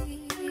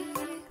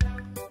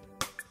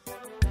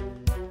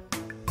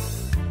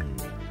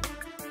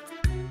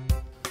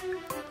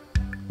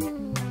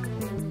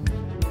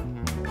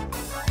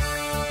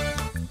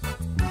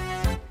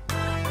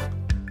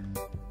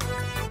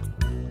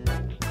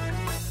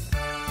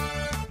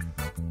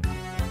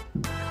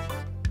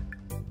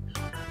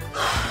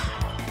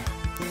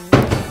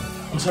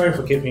 I'm sorry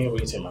for keeping you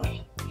waiting,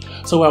 man.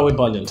 So where are we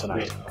bonding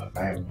tonight?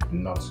 I'm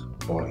not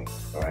boring,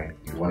 alright?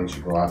 If you wanted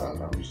to go out,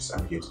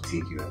 I'm here to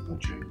take you and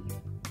put you in,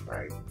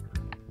 right?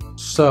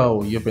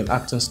 So you've been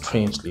acting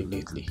strangely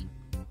lately.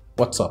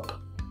 What's up?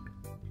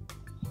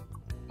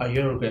 Are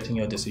you regretting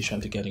your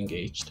decision to get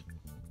engaged?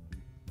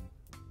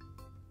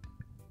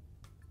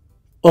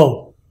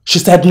 Oh, she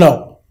said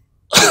no.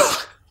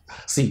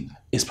 See,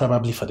 it's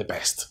probably for the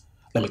best.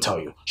 Let me tell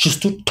you, she's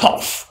too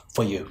tough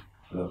for you.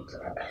 Look,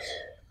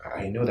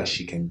 I know that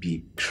she can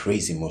be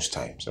crazy most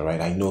times,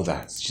 alright? I know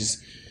that. It's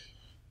just...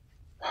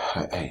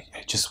 I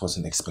just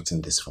wasn't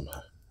expecting this from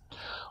her.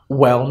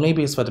 Well,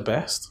 maybe it's for the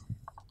best,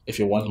 if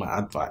you want my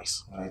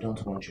advice. I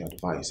don't want your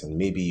advice, and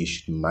maybe you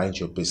should mind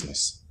your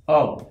business.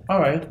 Oh,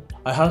 alright.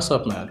 I hands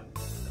up, man.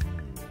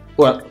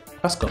 Well,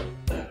 let's go.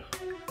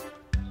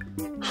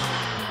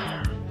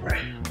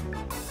 Right.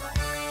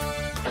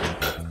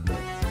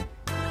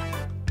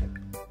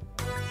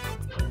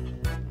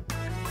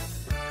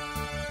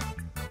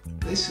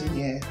 Listen,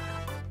 yeah,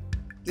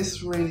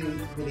 this really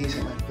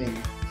isn't my thing.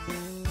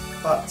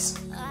 But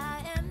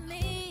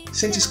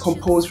since it's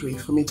compulsory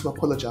for me to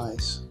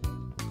apologize,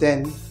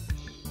 then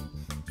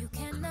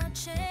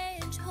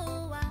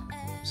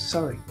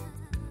sorry.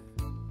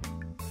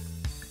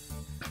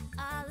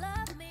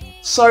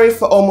 Sorry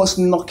for almost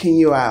knocking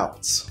you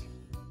out.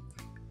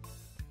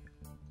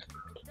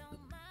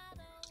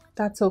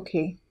 That's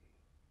okay.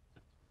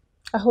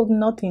 I hold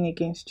nothing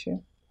against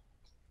you.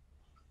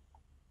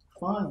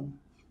 Fine.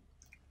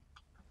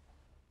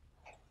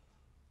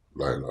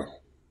 Lila,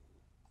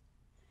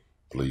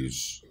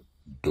 please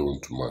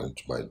don't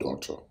mind my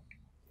daughter,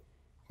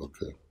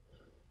 okay?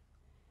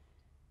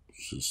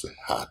 She's a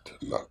hard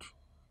nut.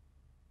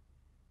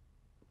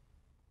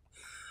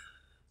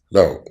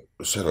 Now,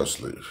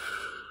 seriously,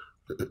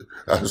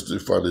 I still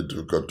find it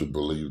difficult to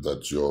believe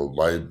that you're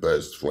my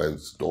best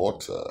friend's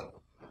daughter.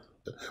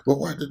 But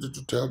why didn't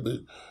you tell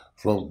me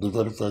from the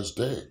very first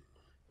day?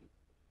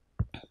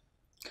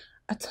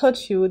 I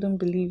thought you wouldn't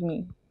believe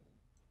me.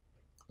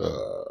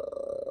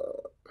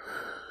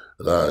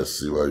 Now I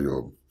see why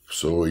you're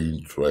so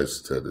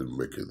interested in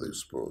making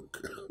this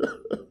book.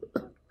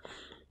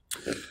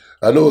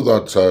 I know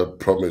that I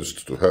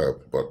promised to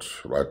help, but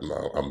right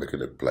now I'm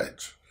making a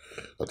pledge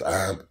that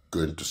I am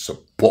going to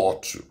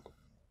support you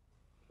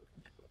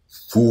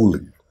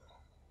fully.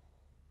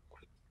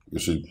 You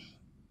see,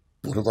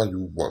 whatever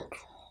you want,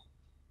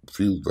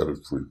 feel very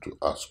free to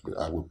ask me.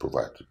 I will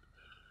provide it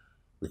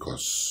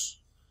because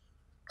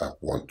I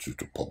want you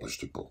to publish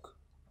the book.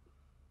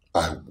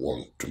 I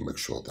want to make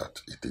sure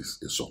that it is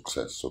a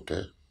success,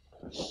 okay?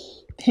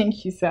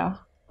 Thank you, sir.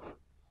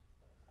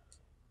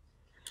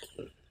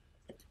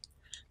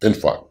 In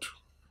fact,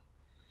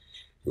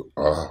 you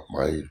are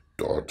my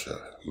daughter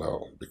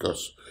now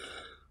because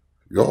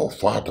your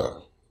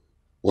father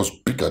was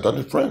bigger than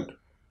a friend.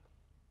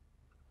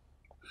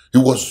 He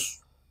was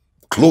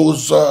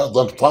closer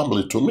than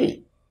family to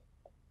me.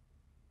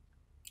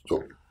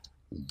 So,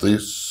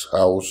 this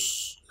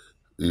house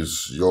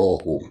is your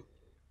home.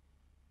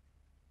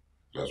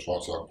 As far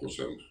as I'm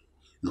concerned,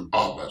 you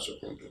are my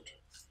second daughter.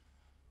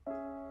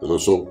 And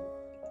also,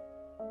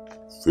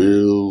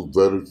 feel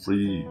very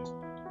free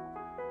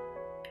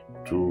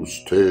to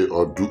stay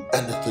or do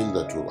anything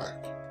that you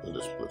like in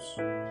this place.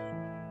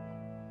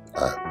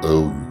 I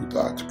owe you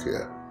that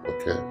care,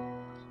 okay?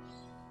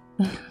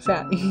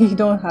 Sir, you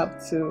don't have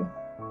to.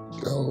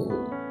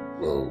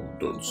 No,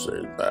 don't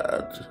say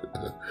that.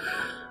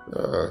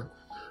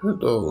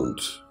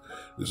 Don't.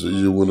 You see,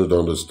 you wouldn't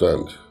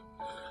understand.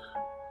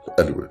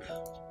 Anyway,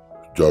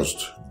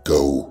 just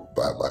go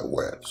by my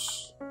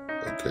words,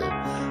 okay?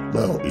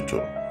 Now,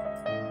 Ito,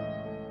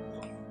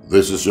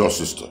 this is your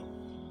sister.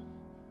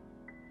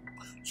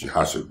 She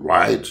has a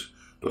right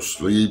to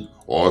sleep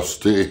or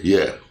stay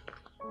here.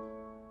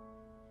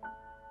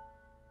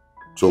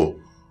 So,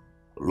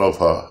 love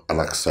her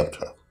and accept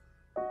her.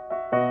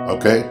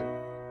 Okay?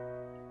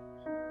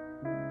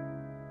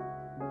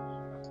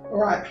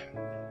 Alright,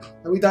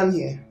 are we done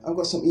here? I've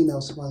got some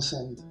emails to go and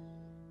send.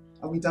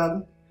 Are we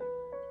done?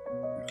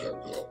 You can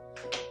go.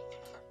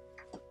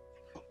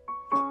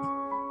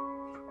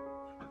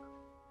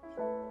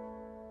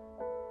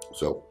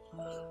 So,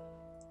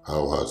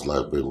 how has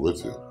life been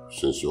with you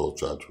since your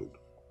childhood?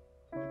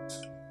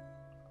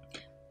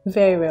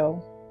 Very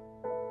well.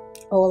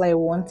 All I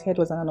wanted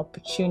was an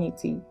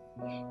opportunity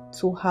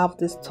to have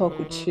this talk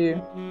with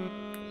you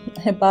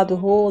about the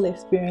whole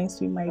experience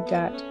with my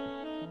dad.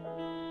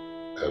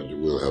 And you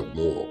will have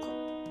more.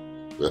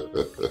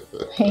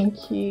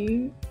 Thank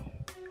you.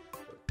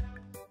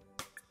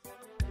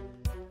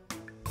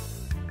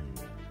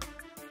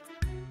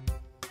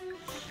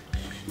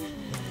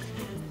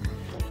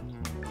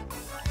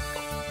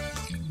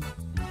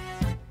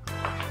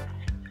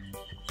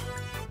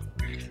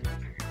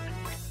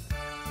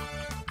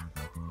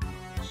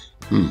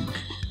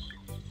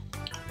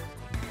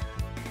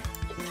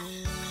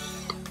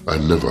 I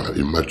never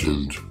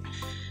imagined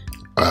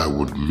I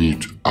would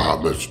meet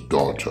Ahmed's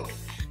daughter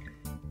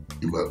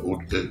in my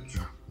old age.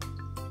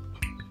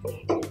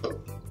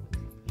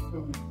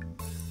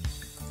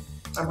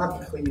 I'm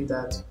happy for you,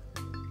 Dad.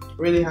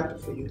 Really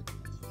happy for you.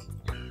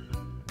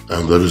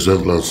 And the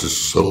resemblance is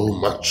so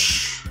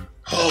much.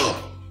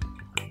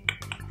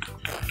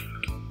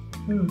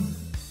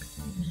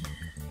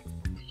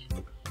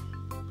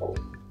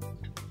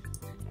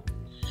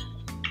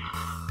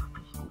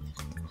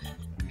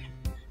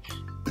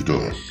 You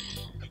know,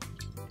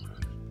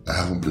 I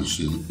haven't been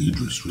seeing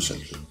Idris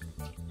recently.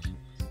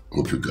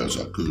 Hope you guys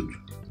are good.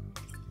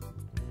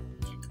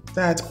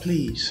 Dad,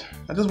 please.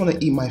 I just want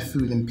to eat my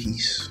food in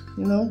peace.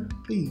 You know?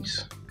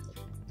 Please.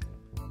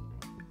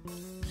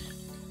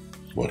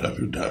 What have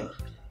you done?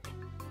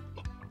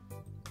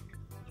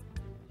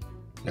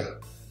 Yeah.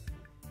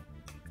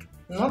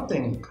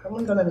 Nothing. I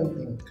haven't done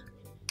anything.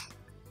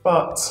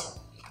 But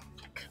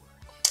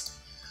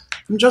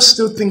I'm just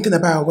still thinking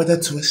about whether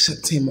to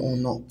accept him or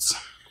not.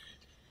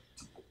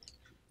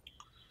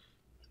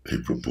 He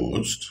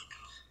proposed?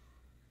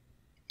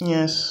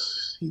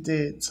 Yes, he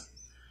did.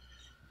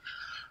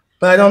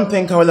 But I don't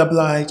think I will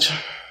oblige.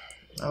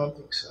 I don't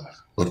think so.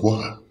 But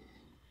why?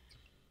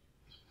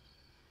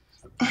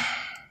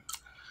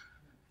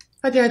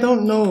 I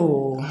don't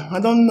know.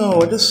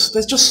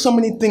 There's just so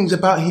many things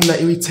about him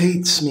that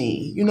irritates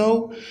me, you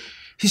know?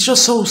 He's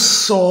just so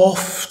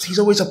soft. He's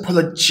always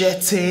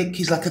apologetic.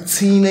 He's like a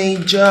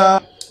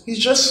teenager.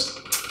 He's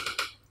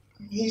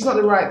not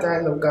the right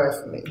kind of guy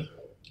for me.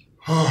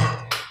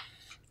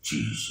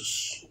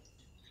 Jesus.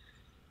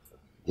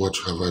 What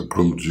have I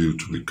groomed you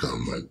to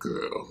become, my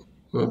girl?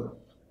 Huh?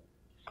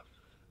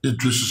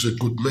 Idris is a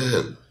good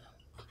man.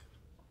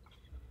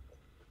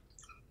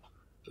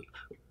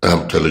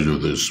 I'm telling you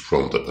this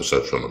from the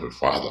perception of a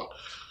father.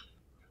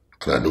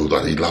 And I know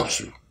that he loves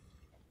you.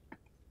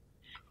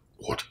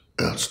 What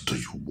else do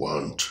you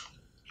want?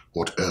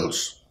 What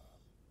else?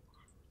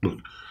 Look,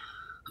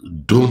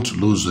 don't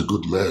lose a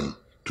good man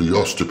to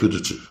your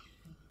stupidity.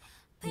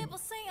 People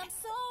say I'm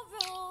so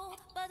rude,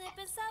 but if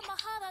inside my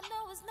heart I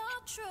know it's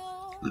not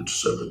true. You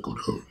deserve a good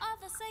home.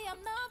 Others say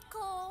I'm not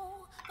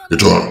cool, but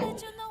Get I on.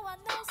 let you know I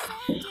know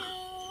some do.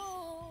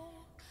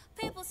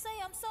 People say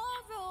I'm so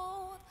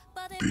rude,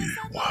 but if Be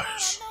inside my heart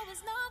wise. I know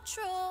it's not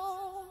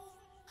true.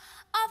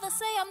 Others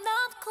say I'm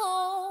not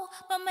cool,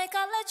 but make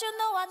I let you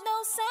know I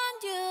know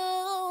send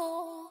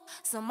you.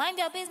 So mind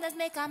your business,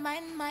 make I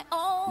mind my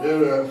own.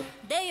 Miriam.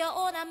 Day your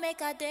own, I make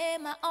a day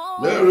my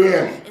own.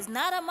 Miriam. It's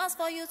not a must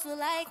for you to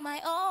like my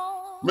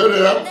own.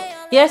 Miriam. Day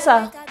your Yes,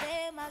 life, sir. make a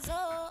day my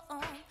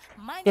zone.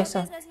 Mind Yes,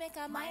 your sir. business, make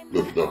I mind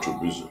Look, my not too own.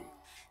 busy.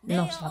 Day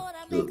No, your sir. own,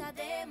 I Good. make a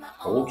day my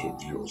I want own.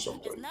 to view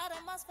something. It's not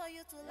a must for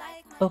you to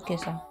like my Okay,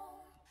 sir. own.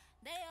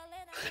 Day your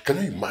life, Can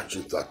you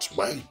imagine that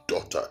my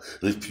daughter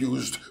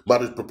refused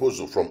marriage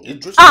proposal from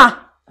Idris?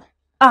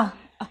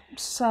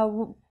 Sir,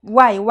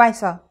 why,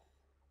 sir?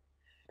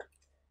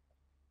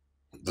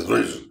 The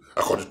reason,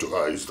 according to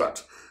her, is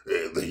that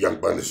the young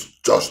man is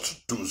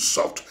just too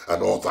soft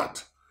and all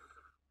that.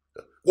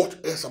 What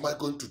else am I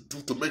going to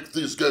do to make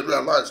this girl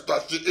realize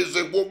that she is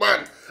a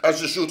woman and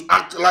she should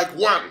act like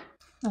one?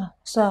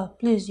 Sir,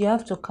 please, you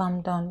have to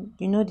calm down.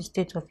 You know the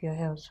state of your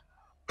health.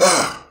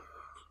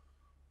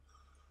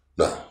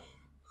 Now,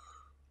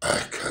 I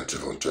can't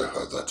even tell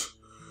her that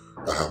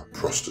I have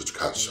prostate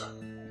cancer.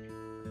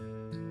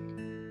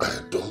 I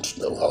don't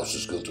know how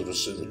she's going to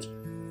receive it.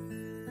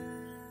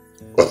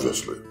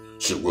 Obviously,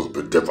 she will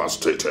be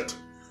devastated.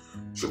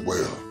 She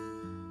will.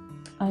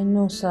 I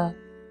know, sir.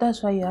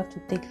 That's why you have to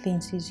take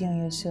things easy on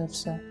yourself,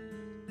 sir.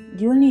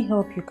 The only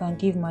help you can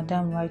give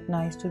Madame right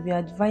now is to be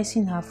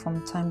advising her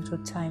from time to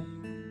time.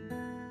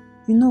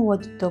 You know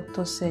what the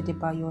doctor said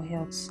about your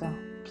health, sir.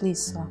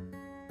 Please, sir.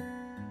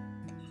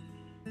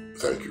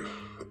 Thank you.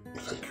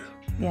 Thank you.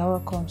 You're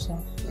welcome, sir.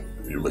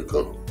 You may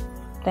go.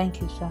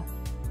 Thank you, sir.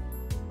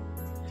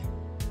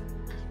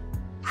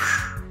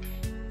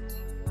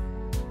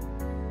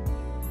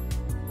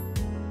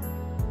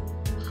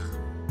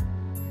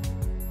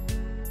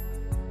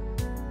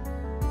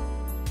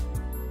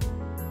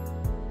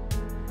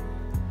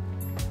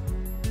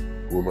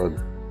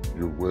 Woman,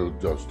 you will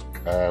just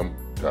calm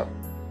down.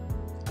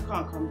 I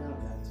can't calm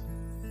down,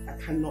 Dad.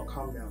 I cannot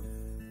calm down.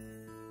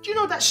 Do you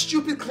know that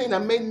stupid cleaner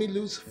made me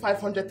lose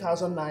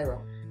 500,000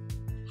 naira?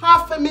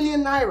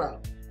 500,000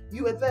 naira.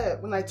 You were there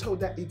when I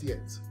told that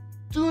idiot.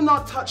 Do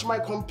not touch my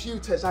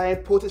computers I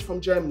imported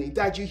from Germany.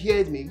 Dad, you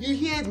heard me. You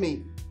heard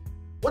me.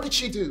 What did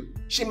she do?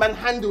 She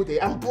manhandled it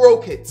and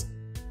broke it.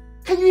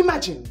 Can you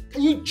imagine?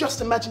 Can you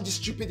just imagine the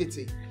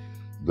stupidity?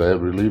 They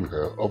relieve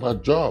her of her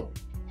job.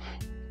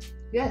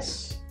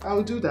 Yes,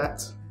 I'll do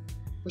that.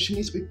 But she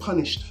needs to be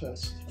punished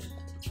first.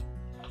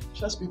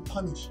 She has to be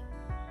punished.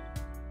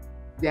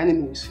 The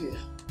animal is here.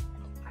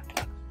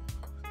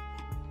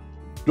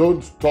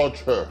 Don't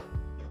touch her.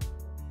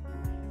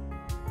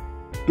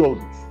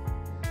 Don't.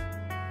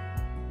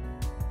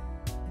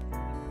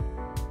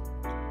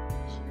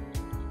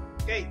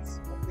 Gate.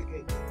 Open the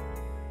gate.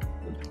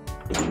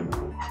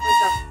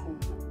 Where's that fool?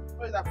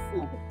 Where's that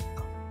fool?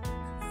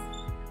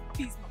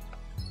 Please, ma'am.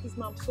 Please,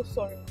 ma'am, I'm so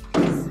sorry.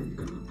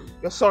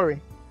 You're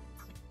sorry.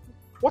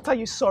 What are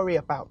you sorry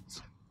about?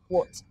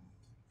 What?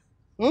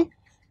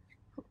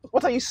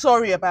 What are you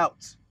sorry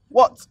about?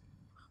 What?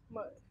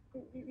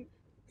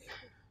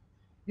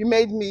 You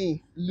made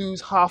me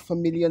lose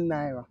 500,000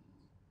 naira.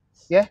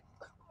 Yeah?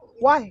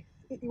 Why?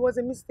 It was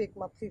a mistake,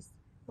 ma'am, please.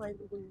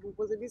 It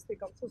was a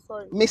mistake. I'm so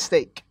sorry.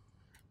 Mistake?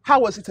 How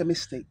was it a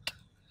mistake?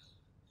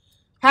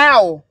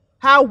 How?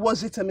 How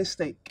was it a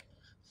mistake?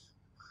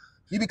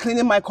 You be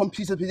cleaning my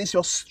computer with this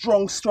your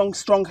strong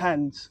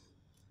hands.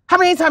 How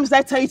many times did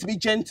I tell you to be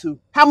gentle?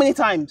 How many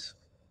times?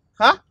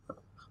 Huh?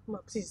 Ma,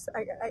 please,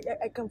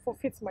 I can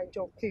forfeit my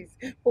job, please.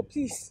 But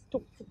please,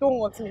 don't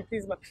want me,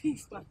 please, ma.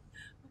 Please, ma. I'm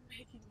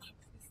begging, ma,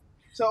 please.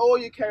 So all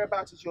you care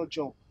about is your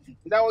job?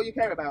 Is that all you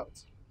care about?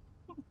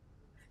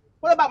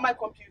 What about my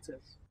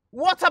computers?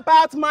 What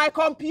about my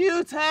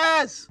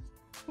computers?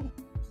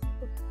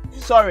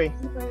 Sorry.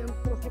 I am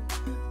sorry.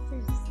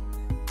 Please.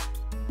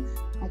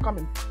 I'm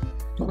coming.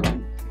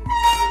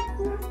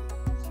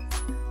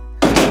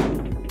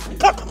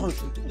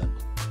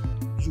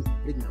 You,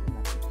 let me know.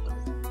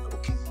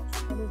 Okay.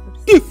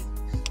 If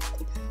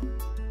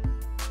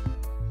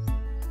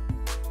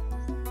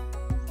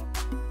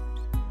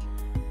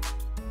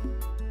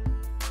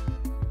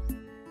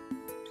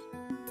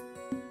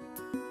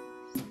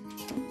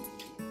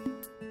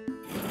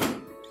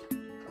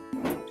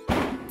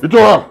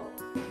Itoa!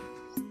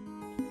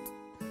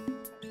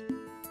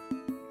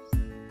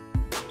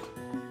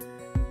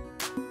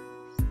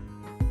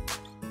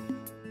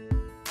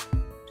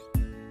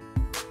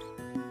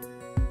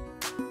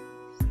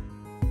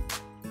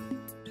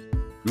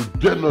 You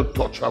dare not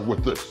touch her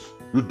with this.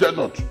 You dare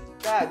not.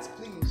 Dad,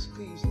 please,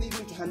 leave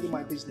me to handle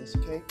my business,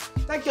 okay?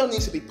 That girl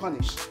needs to be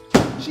punished.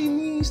 She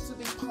needs to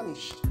be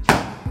punished.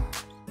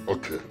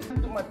 Okay.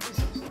 Handle my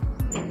business.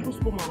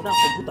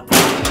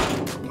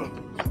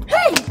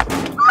 Hey!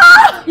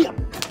 Ah!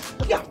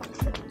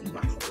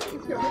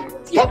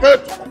 Stop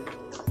it!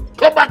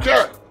 Come back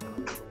here!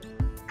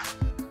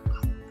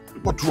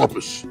 What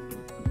rubbish?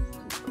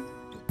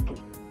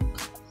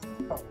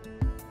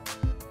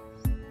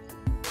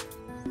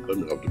 Let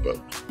me have the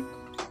belt.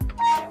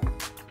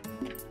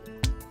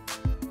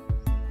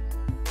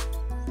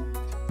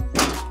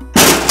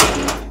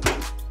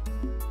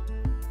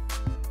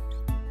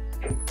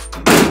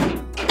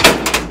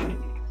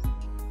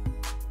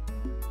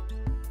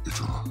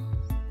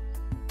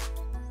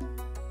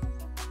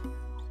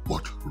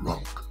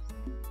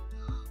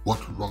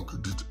 What wrong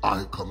did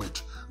I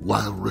commit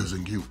while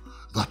raising you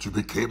that you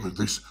became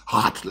this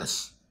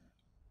heartless?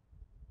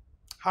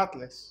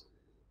 Heartless?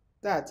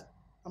 Dad,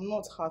 I'm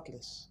not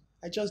heartless.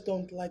 I just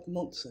don't like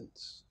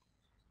nonsense.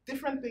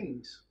 Different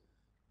things.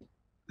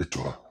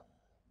 Itoa,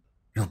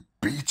 you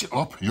beat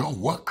up your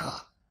worker.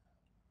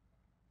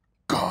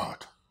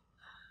 God.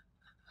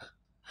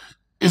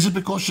 Is it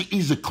because she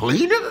is a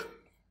cleaner?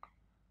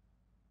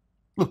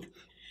 Look,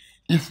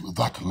 if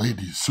that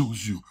lady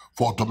sues you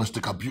for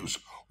domestic abuse,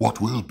 what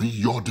will be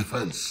your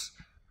defense?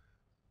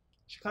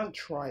 She can't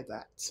try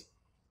that.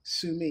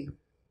 Sue me.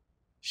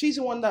 She's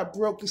the one that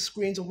broke the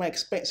screens of my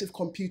expensive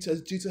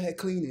computers due to her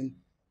cleaning.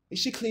 Is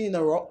she cleaning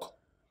a rock?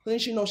 Doesn't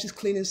she know she's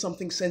cleaning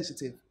something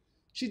sensitive?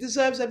 She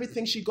deserves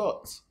everything she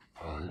got.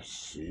 I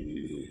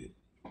see.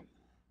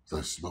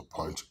 There's no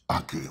point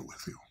arguing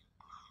with you.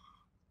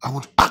 I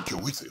won't argue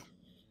with you.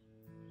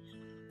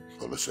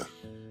 But listen,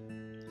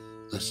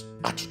 this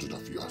attitude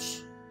of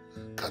yours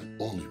can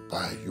only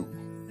buy you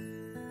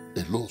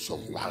a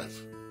lonesome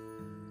life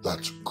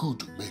that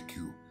could make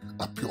you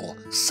a pure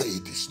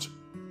sadist.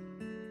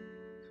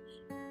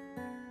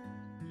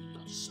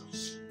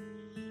 Nonsense.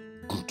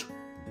 Good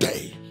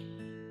day.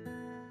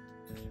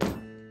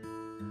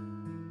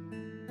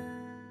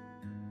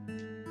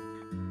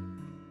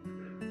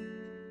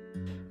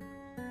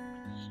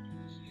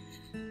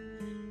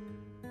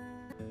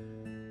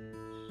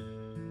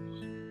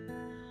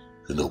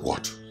 You know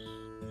what?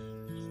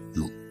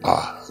 You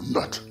are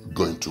not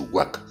going to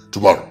work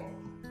tomorrow.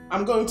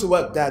 I'm going to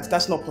work, Dad.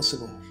 That's not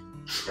possible.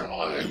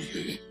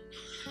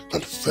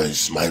 Then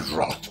face my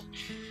wrath.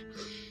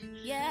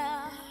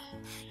 Yeah,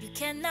 you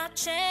cannot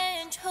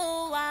change who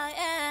I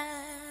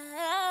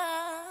am.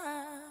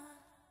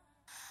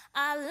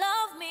 I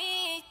love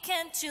me,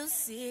 can't you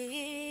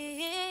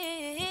see?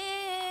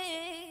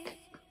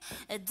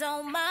 It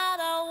don't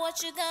matter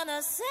what you're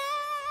gonna say.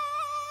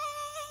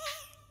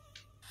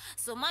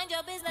 So mind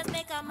your business,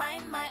 make I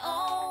mind my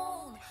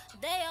own.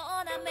 They your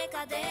own, I make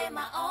a day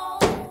my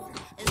own.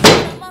 It's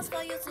not a must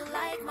for you to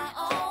like my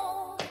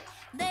own.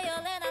 They your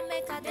land, I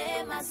make a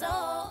day my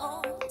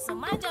zone. So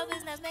mind your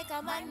business, make I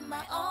mind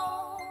my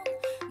own.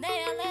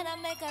 They your land, I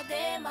make a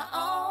day my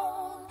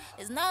own.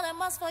 It's not a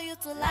must for you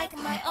to like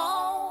my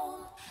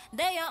own.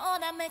 They your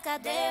own, I make a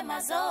day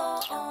my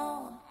zone.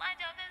 Mind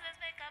your business,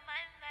 make I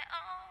mind my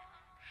own.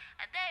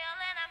 A day your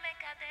land, I make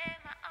a day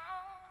my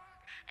own.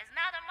 It's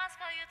not a must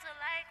for you to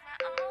like my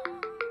own.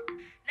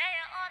 They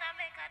your own, I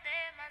make a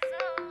day my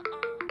zone.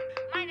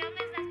 Mind your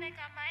business, make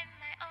I mind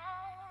my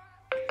own.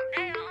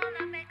 They your own,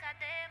 I make a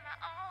day my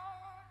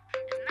own.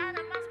 It's not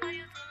a must for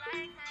you to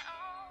like my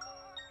own.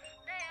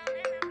 They your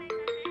land, I make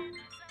a day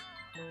my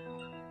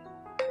zone.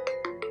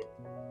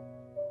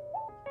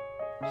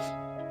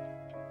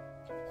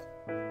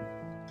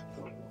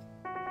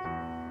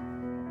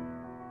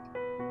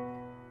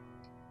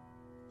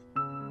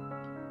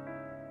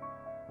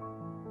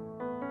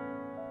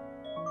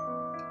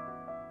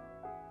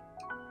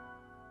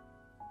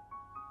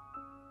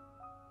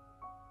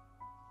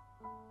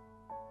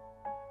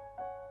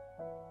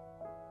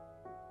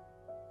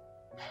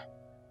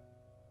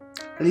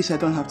 At least I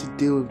don't have to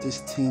deal with this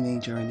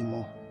teenager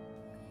anymore.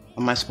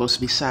 Am I supposed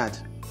to be sad?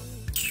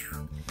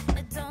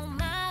 It don't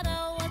matter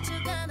what you're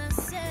gonna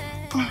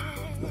say.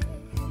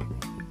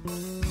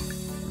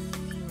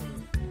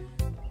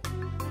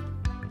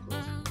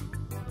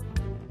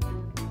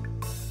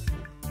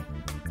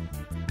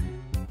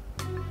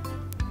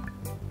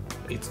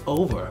 It's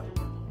over.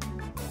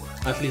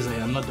 At least I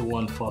am not the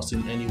one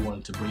forcing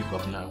anyone to break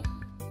up now.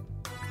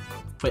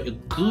 For a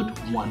good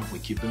 1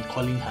 week, you've been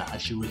calling her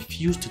and she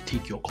refused to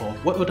take your call.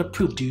 What other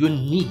proof do you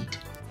need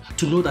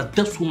to know that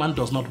this woman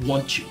does not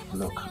want you?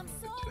 Look,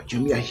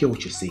 Jimmy, I hear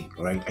what you're saying,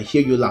 alright? I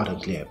hear you loud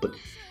and clear, but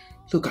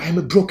look, I am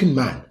a broken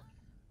man.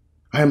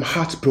 I am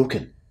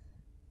heartbroken.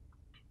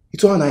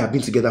 Ito and I have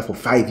been together for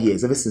 5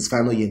 years, ever since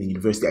final year in the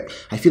university.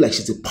 I feel like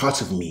she's a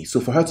part of me. So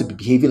for her to be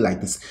behaving like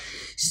this,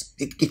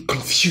 it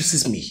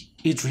confuses me.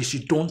 Idris, you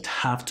don't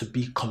have to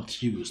be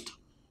confused,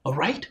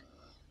 alright?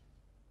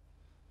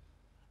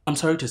 I'm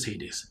sorry to say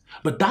this,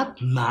 but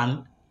that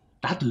man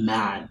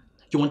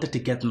you wanted to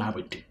get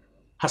married to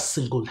has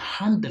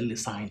single-handedly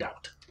signed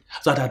out.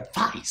 So I'd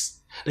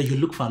advise that you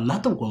look for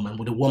another woman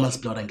with a woman's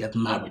blood and get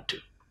married to.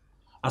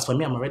 As for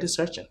me, I'm already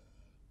searching.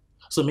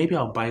 So maybe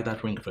I'll buy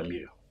that ring from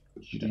you.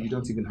 You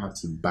don't even have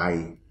to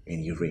buy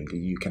any ring.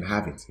 You can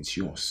have it. It's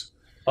yours.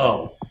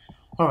 Oh,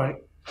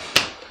 alright.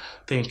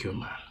 Thank you,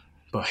 man.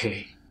 But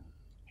hey,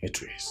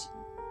 Idris,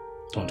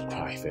 don't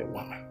cry for a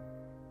woman.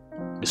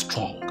 Be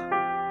strong.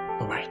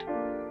 All right.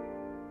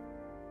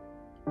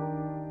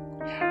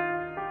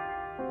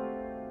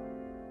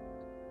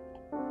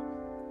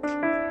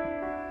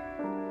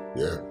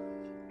 Yeah.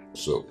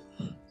 So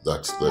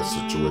that's the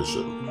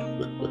situation.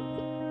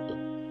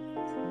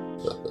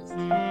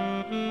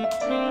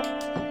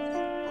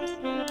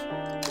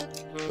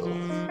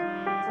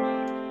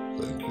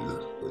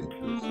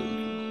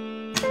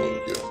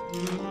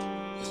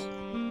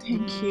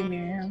 Thank you,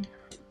 Miriam.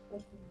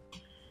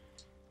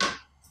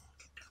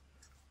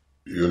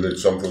 You need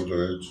something to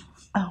eat?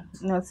 Oh,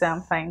 no, sir,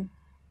 I'm fine.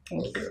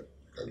 Thank Okay, you.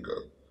 thank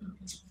God.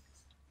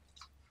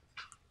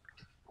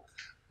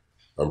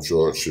 I'm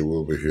sure she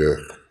will be here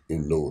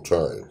in no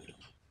time.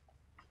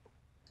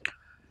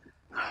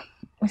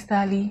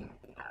 Mr. Ali,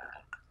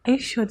 are you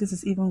sure this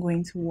is even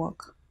going to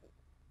work?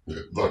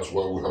 Yeah, that's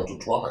why we have to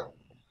try.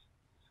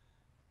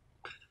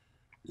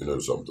 You know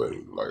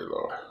something,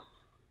 Layla?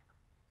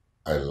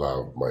 I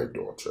love my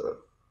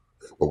daughter,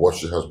 but what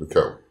she has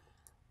become,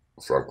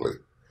 frankly,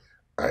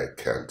 I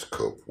can't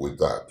cope with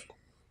that.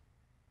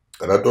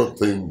 And I don't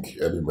think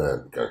any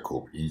man can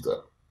cope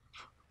either.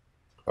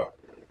 Huh.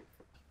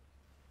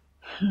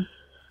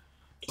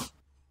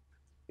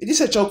 Is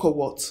this a joke or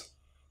what?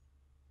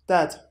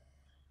 Dad,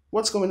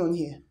 what's going on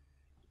here?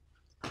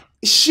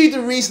 Is she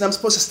the reason I'm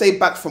supposed to stay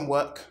back from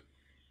work?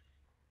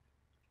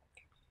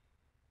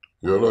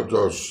 You're not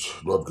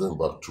just not going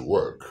back to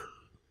work.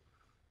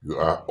 You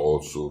are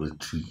also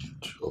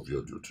relieved of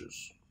your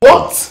duties.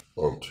 What?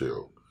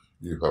 Until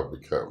you have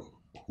become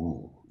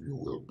who you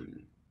will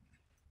be.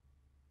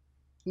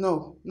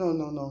 No,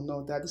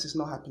 Dad, this is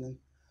not happening.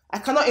 I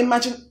cannot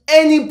imagine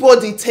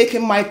anybody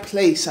taking my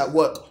place at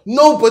work.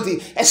 Nobody,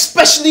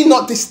 especially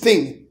not this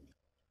thing.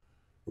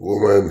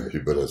 Woman,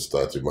 you better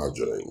start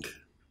imagining.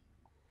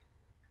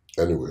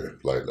 Anyway,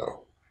 lie down.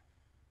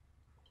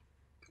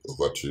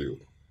 Over to you.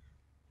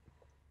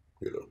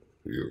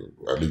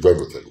 I leave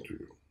everything to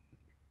you.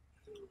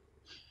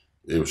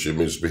 If she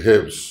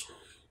misbehaves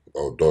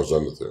or does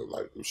anything,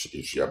 like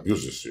if she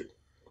abuses you,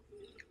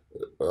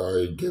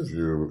 I give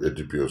you a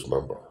DPO's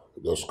number.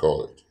 Just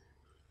call it.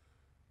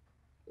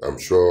 I'm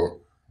sure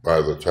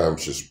by the time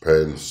she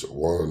spends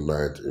one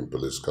night in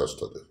police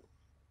custody,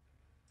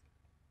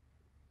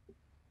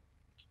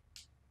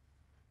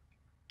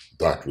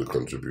 that will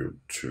contribute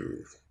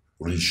to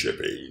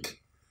reshaping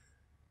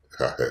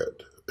her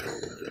head.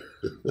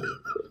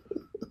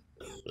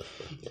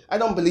 I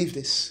don't believe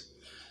this.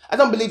 I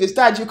don't believe this.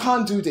 Dad, you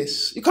can't do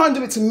this. You can't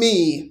do it to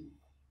me.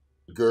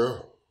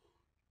 Girl,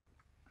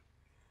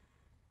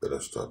 better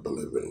start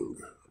believing.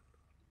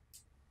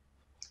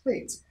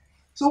 Wait.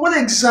 So what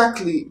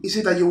exactly is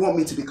it that you want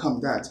me to become,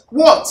 Dad?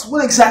 What?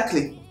 What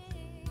exactly?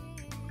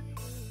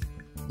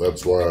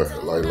 That's why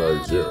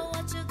Lila is here.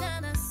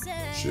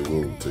 She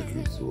will take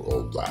you through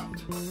all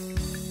that.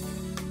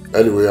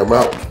 Anyway, I'm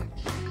out.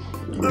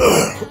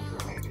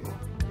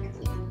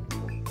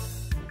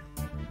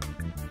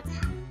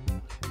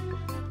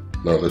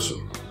 Now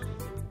listen.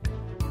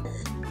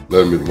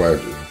 Let me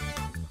remind you.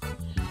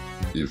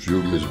 If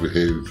you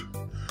misbehave,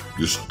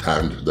 you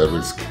stand the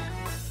risk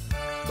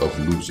of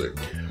losing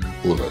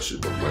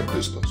ownership of my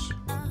business.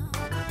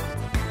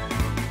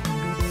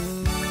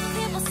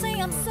 People say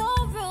I'm so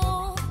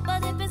rude,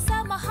 but if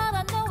inside my heart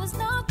I know it's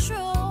not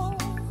true.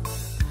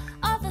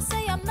 Others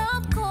say I'm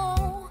not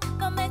cool,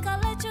 but make I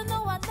let you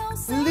know I know.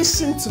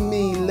 Listen to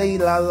me,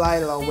 Layla,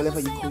 Lila, whatever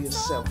you call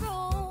yourself.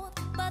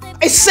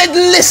 I said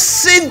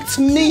listen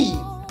to me.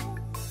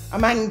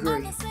 I'm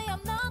angry.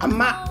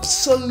 I'm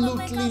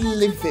absolutely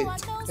livid.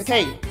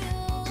 Okay?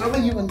 So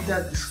when you and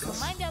Dad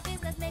discuss,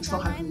 it's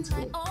not happening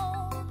today.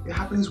 It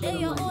happens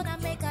when I'm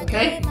ready.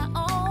 Okay?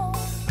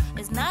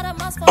 It's not a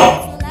must for me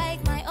to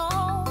like my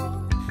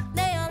own.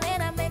 They all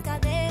in a make a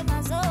day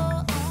my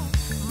zone.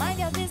 Mind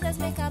your business,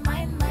 make a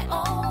mind my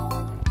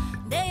own.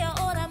 They all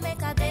own a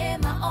make a day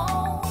my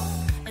own.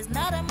 It's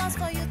not a must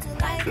for you to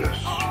like my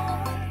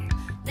own.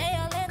 They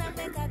all in a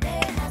make a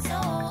day my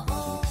zone.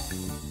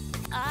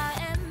 I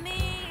am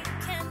me,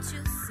 can't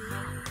you see?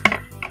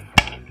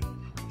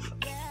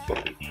 Yeah,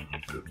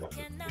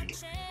 cannot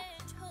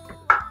change who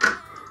I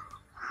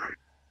am.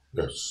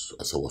 Yes,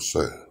 as I was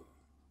saying,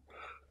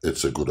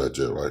 it's a good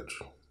idea, right?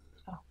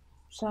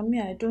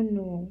 Sammy, I don't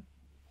know.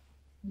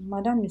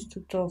 Madam is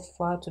too tough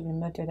for her to be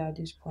melted at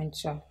this point,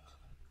 sir.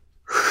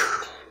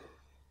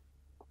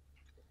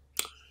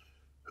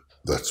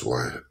 That's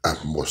why I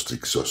must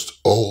exhaust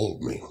all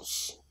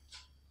means.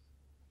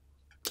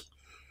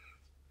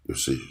 You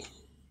see,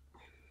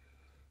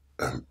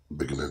 I'm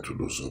beginning to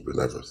lose hope in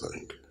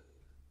everything,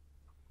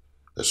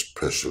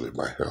 especially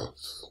my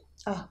health.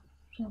 Sir,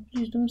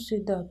 please don't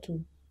say that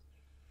too.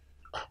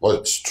 Well,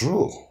 it's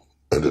true.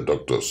 And the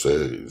doctor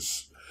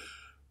says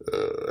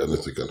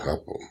anything can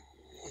happen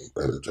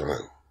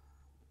anytime.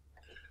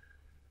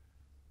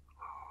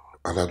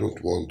 And I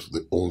don't want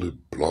the only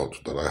blood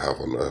that I have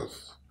on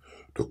earth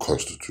to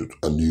constitute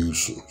a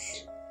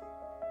nuisance.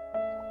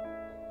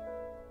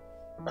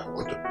 I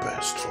want the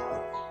best for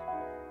her.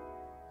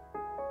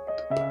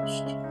 The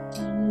best.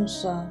 I know,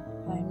 sir.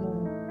 I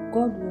know.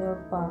 God will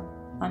help her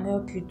and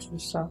help you too,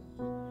 sir.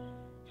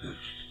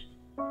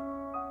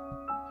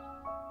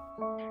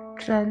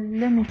 Sir,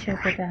 let me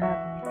check what I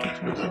have in the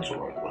kitchen, That's sir.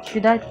 all right.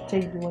 Should I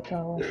take the water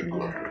or Yeah, should go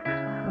you?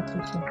 ahead.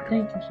 Okay, sir.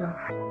 Thank you, sir.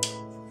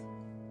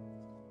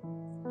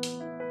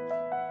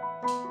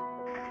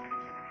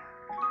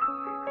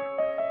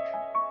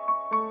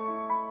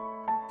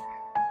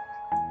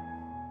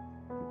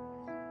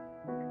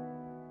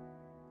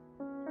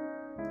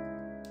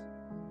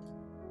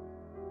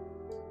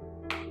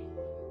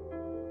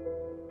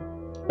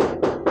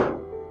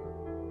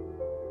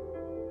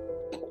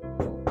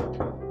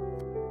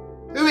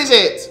 Who is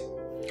it?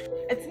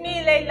 It's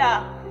me, Layla.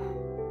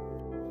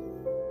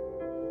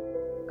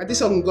 At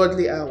this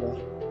ungodly hour,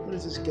 what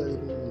does this girl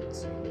even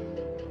want?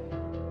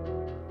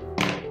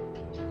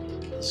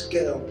 This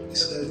girl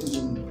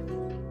even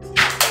want?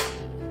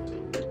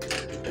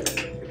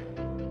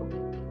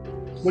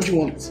 What do you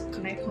want?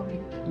 Can I come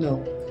in?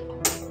 No.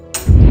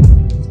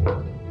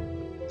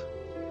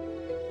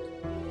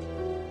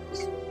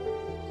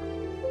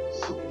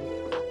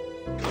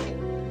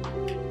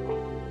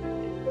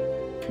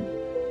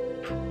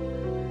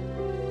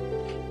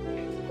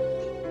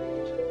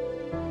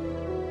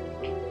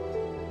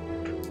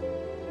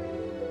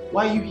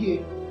 Why are you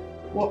here?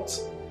 What?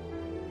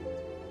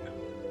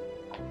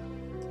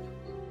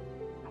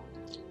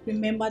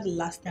 Remember the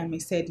last time I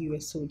said you were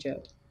so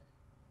jailed?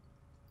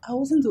 I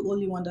wasn't the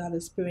only one that had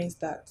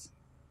experienced that.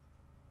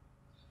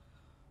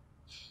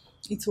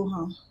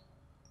 Itohan,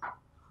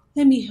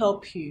 let me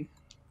help you.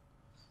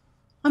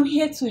 I'm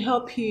here to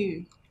help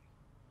you.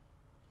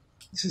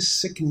 This is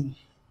sickening.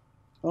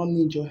 I don't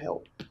need your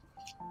help.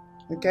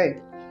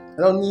 Okay?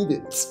 I don't need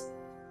it.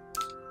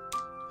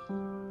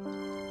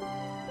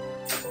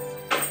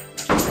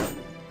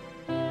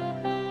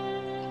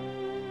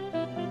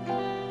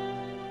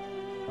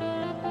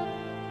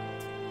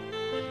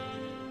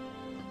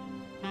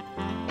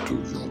 Do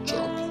your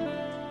job.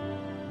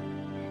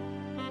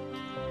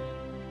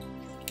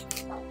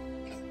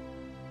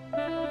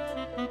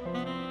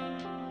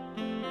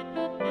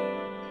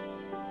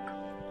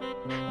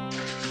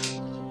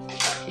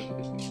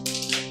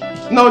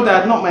 No,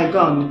 Dad, not my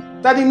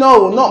gun. Daddy,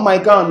 no, not my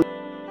gun.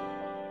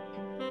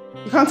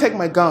 You can't take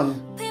my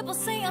gun. People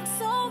say I'm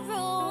so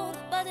rude,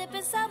 but if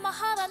inside my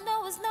heart I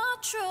know it's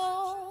not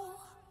true.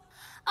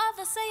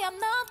 Others say I'm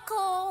not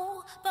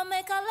cool, but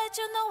make I let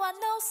you know I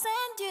know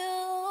send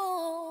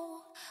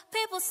you.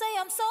 People say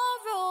I'm so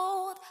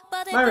rude,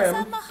 but if Mariam,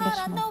 inside my heart Yes,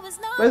 I ma'am. know it's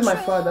not where's my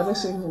true. father? I've been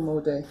seeing him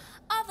all day.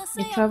 Others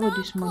He say I'm traveled not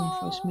this morning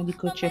for his cool,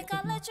 medical but make checkup,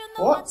 I ma'am. let you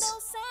know I What? don't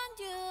send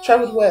you.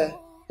 Traveled where?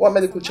 What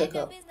medical So mind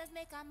your checkup? business,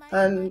 make I mind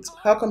And my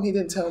how own. come he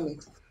didn't tell me?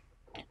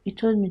 He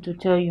told me to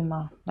tell you,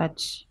 ma, that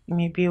you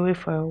may be away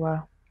for a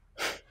while.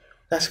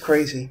 That's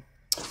crazy.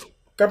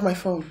 Grab my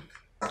phone.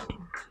 Let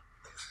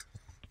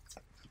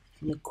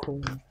me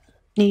call.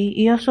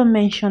 He also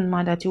mentioned,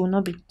 ma, that he will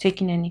not be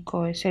taking any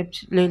call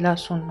except Layla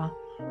soon, ma.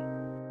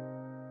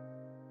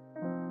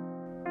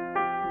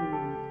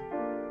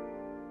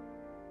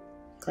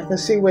 I can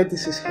see where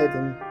this is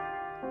heading.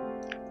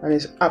 And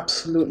it's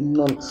absolute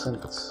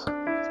nonsense.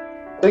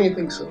 Don't you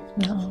think so?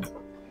 No.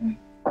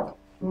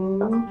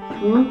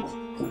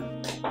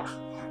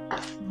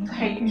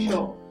 Are you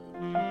sure?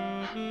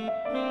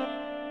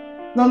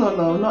 No,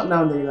 not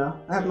now, Leila.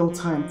 I have no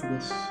time for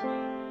this.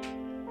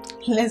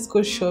 Let's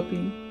go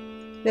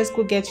shopping. Let's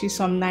go get you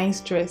some nice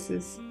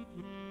dresses.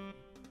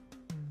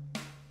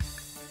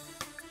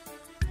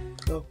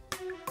 Go.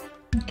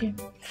 Okay.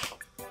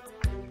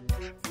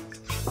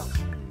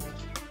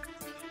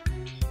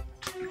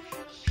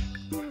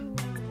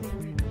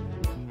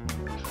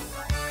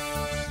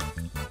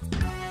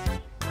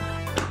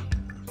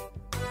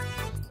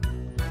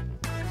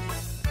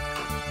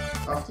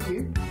 After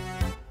you.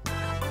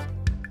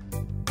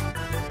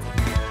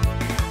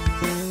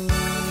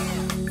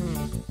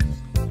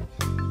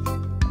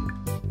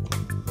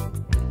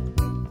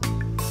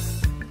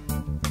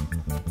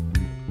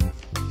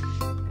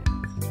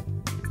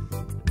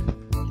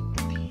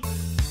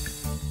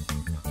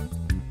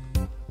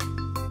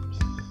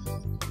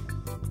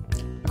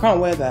 I can't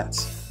wear that.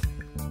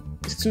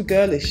 It's too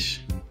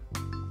girlish.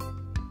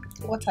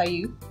 What are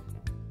you?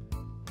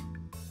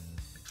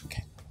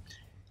 Okay.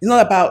 It's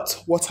not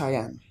about what I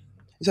am.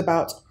 It's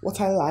about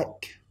what I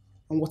like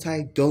and what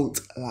I don't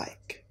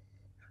like.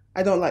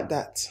 I don't like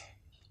that.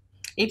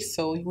 If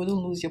so, you wouldn't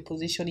lose your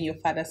position in your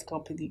father's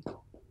company.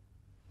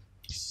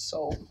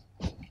 So,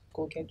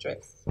 go get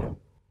dressed.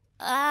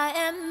 I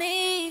am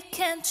me,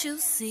 can't you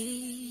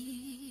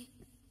see?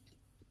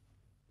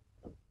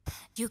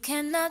 You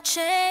cannot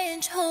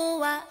change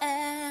who I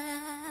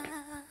am.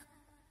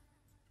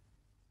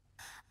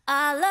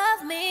 I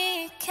love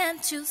me,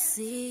 can't you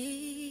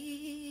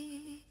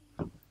see?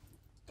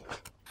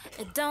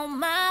 It don't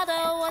matter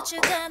what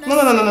you're gonna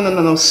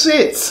No.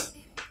 Sit!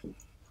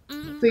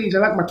 Please, I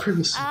like my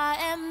privacy. I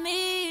am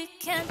me,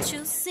 can't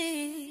you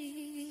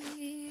see?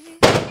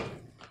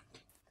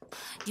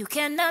 You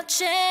cannot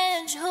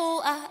change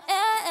who I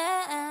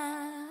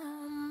am.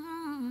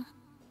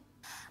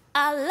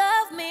 I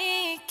love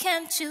me,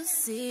 can't you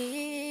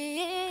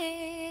see?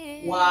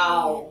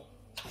 Wow.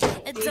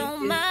 It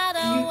don't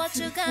matter what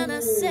you're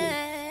gonna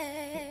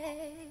say.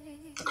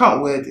 I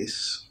can't wear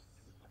this.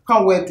 I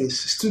can't wear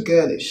this. It's too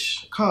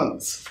girlish. I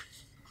can't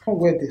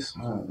wear this,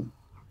 man.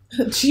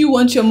 Do you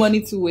want your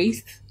money to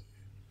waste?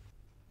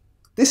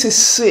 This is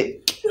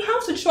sick. You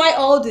have to try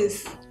all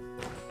this.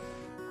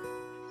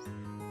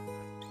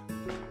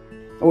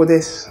 Oh,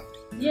 this.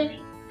 Yeah.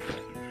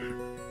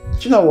 Do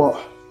you know what?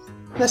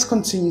 Let's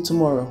continue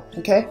tomorrow,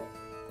 okay?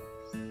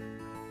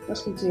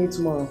 Let's continue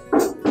tomorrow.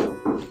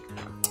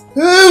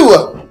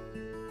 Who?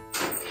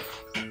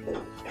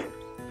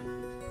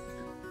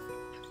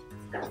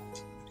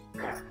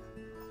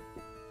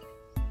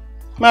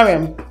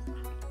 Mariam,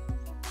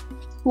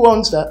 who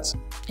owns that?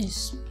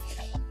 Yes.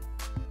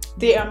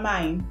 They are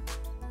mine.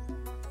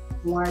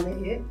 Why are they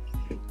here?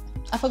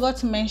 I forgot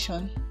to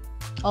mention,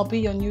 I'll be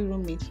your new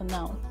roommate for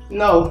now.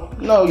 No,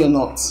 you're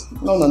not.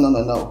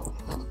 No.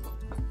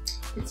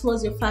 It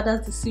was your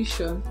father's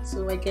decision,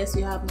 so I guess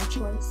you have no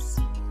choice.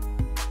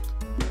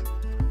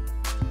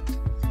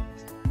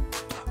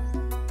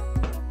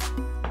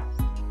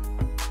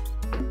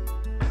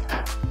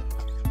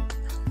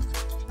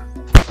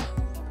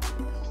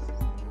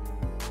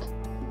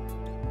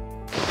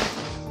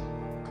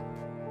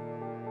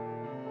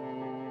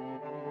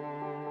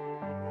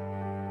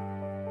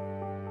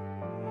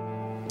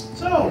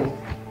 So,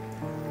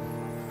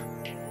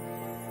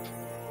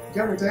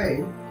 the other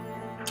day,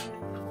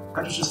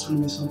 I was just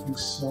telling me something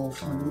so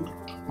funny.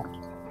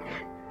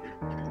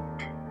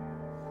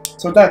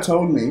 So Dad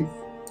told me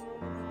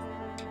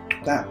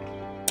that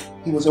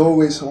he was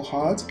always so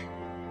hard,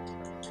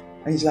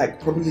 and he's like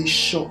probably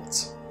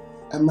shot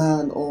a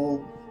man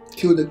or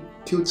killed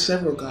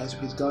several guys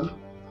with his gun.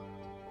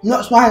 And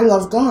that's why I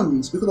love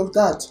guns, because of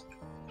that.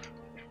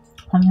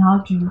 And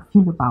how do you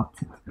feel about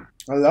it?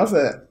 I love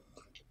it.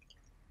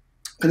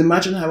 I can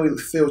imagine how it would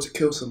feel to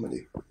kill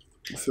somebody.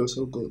 It feels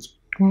so good.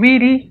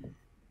 Really?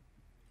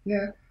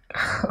 Yeah.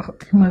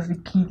 You must be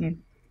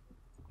kidding.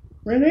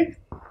 Really?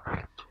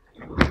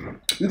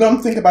 You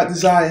don't think about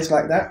desires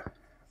like that?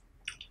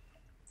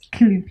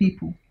 Killing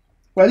people.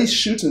 Well, at least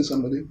shooting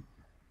somebody.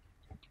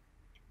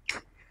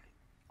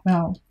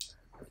 Well,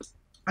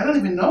 I don't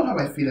even know how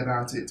I feel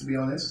about it, to be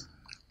honest.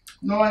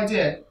 No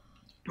idea.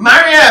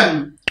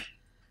 Mariam!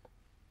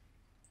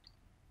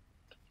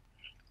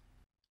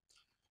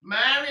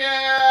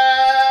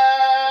 Mariam!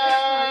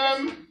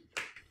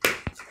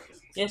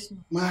 Yes,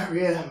 ma'am.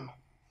 Mariam,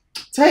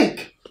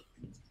 take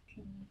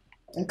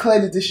and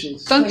clear the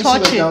dishes. Don't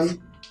touch it. Done.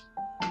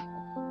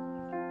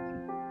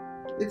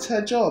 It's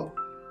her job.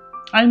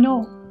 I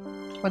know,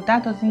 but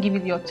that doesn't give you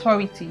the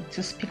authority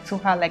to speak to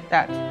her like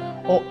that,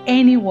 or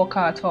any worker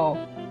at all.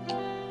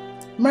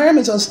 Mariam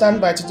is on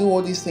standby to do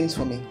all these things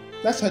for me.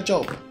 That's her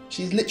job.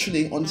 She's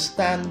literally on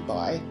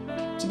standby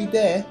to be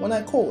there when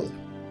I call.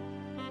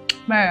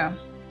 Mariam,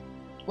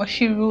 was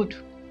she rude?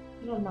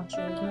 No, ma'am, she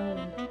was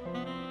not rude.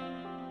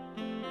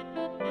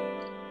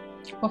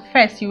 But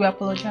first, you will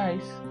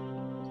apologize.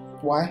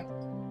 Why?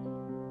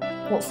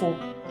 What for?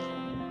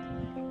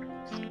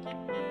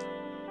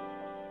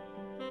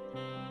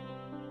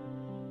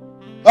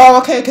 Oh,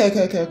 okay.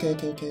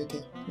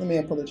 Let me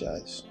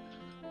apologize.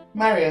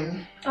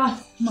 Mariam.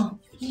 Ma,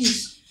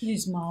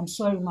 please, ma, I'm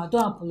sorry, ma.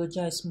 Don't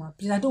apologize, ma.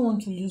 Please, I don't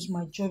want to lose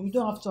my job. You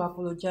don't have to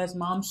apologize,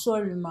 ma. I'm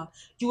sorry, ma.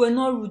 You were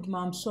not rude,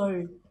 ma. I'm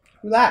sorry.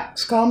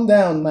 Relax, calm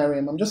down,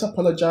 Mariam. I'm just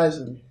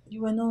apologizing.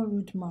 You were not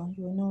rude, ma.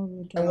 You were not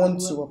rude. I want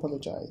to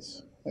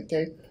apologize,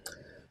 okay?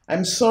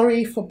 I'm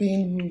sorry for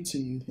being rude to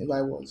you, if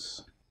I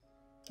was.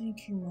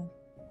 Thank you, ma.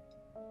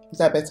 Is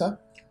that better?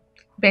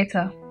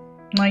 Better.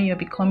 Now you're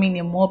becoming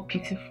a more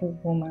beautiful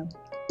woman.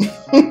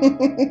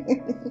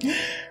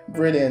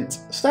 Brilliant.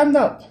 Stand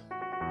up.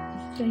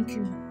 Thank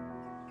you.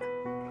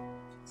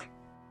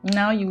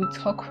 Now you will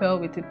talk well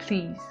with a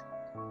please.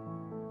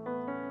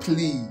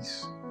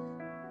 Please.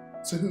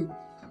 To who?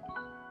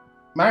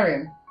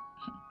 Mariam.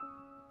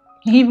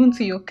 Even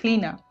to your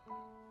cleaner,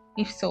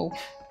 if so.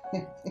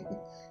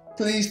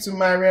 Please to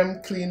Mariam,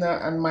 cleaner,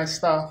 and my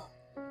staff.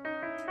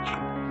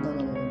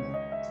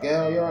 No.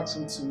 Girl, you're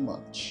asking too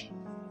much.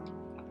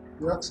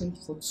 You're asking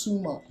for too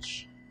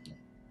much.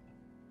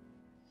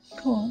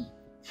 Go on.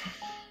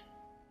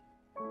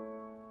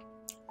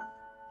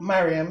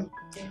 Mariam.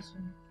 Yes,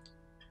 ma'am.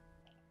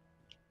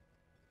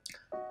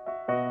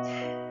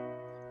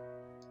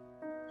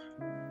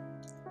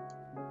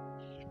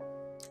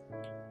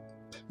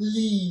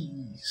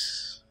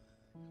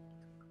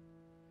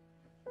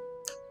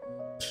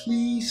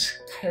 Please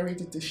carry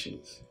the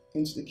dishes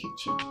into the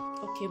kitchen.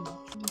 Okay, ma.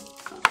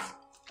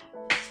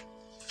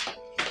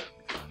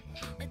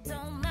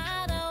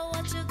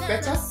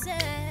 Better?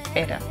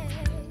 Better.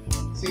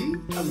 See,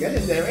 I'm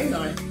getting there, ain't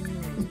I?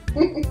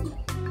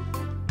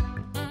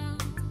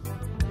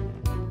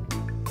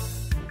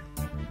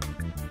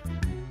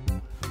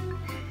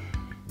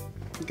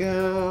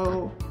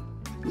 Girl,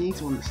 you need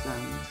to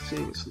understand,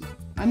 seriously.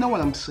 I know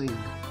what I'm saying.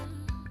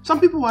 Some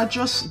people are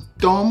just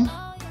dumb,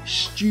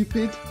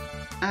 stupid,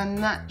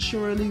 and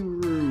naturally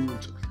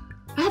rude.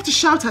 I have to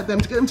shout at them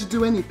to get them to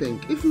do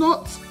anything. If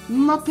not,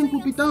 nothing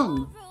will be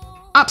done.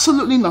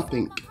 Absolutely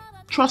nothing.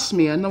 Trust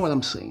me, I know what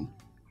I'm saying.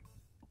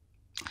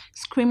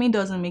 Screaming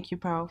doesn't make you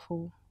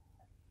powerful.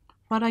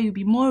 Rather, you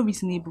be more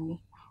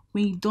reasonable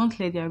when you don't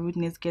let their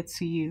rudeness get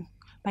to you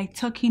by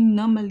talking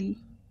normally.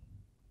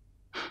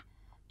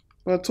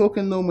 But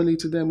talking normally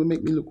to them will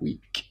make me look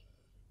weak.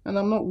 And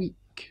I'm not weak.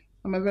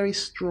 I'm a very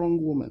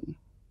strong woman.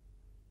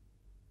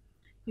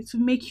 It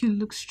will make you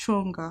look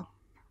stronger.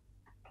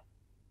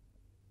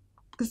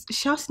 Because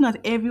shouting at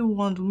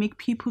everyone will make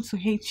people to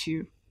hate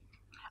you.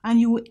 And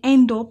you will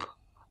end up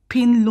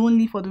being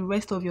lonely for the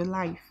rest of your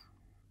life.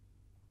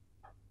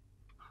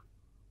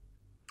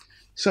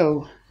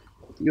 So,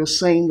 you're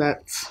saying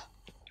that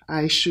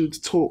I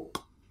should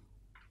talk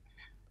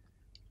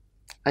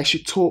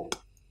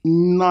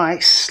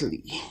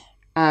nicely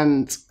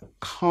and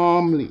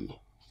calmly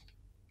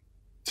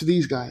to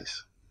these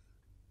guys?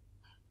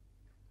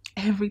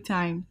 Every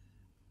time.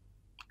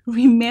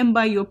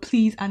 Remember your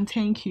please and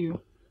thank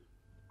you.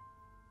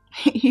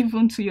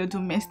 Even to your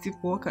domestic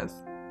workers.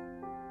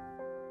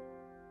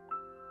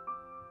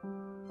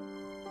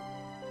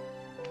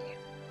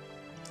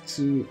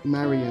 To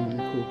Mariam and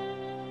Nicole.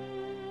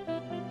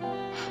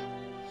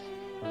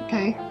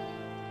 Okay.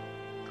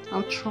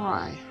 I'll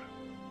try.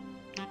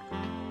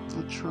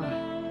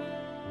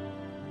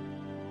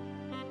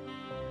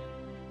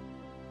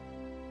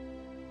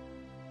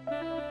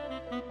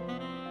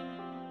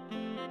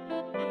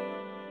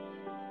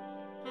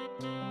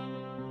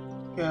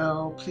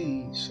 Girl,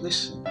 please,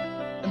 listen.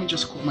 Let me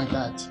just call my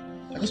dad.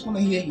 I just want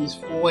to hear his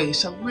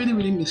voice. I really,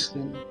 really missed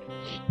him.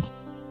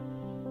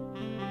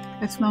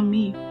 It's not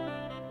me.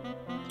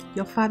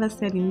 Your father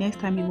said the next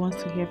time he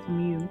wants to hear from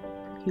you,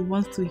 he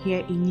wants to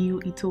hear a new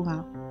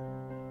Itoha.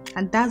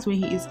 And that's when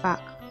he is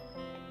back.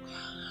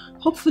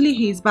 Hopefully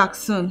he is back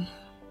soon.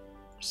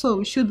 So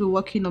we should be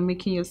working on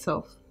making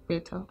yourself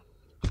better.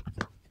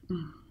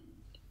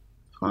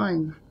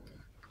 Fine.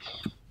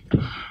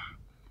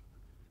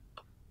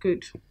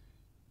 Good.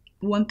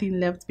 One thing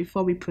left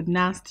before we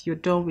pronounced you're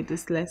done with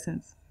these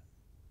lessons.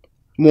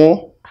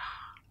 More?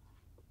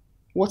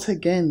 What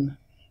again?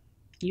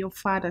 Your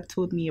father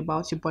told me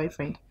about your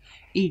boyfriend,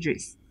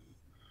 Idris.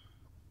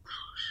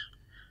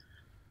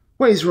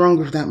 What is wrong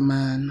with that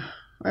man?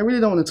 I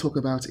really don't want to talk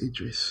about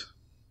Idris.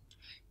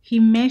 He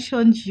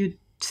mentioned you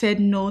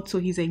said no to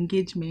his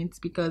engagement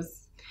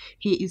because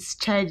he is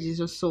childish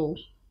or so.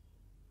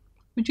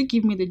 Would you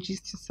give me the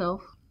gist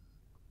yourself?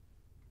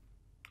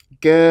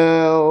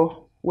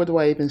 Girl, where do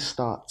I even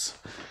start?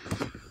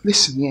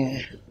 Listen,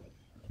 yeah.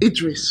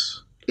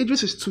 Idris.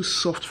 Idris is too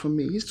soft for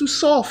me. He's too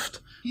soft.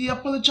 He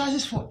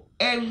apologizes for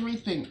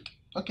everything.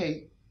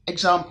 Okay,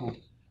 example.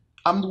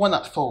 I'm the one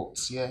at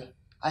fault, yeah?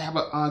 I have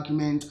an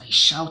argument, I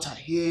shout at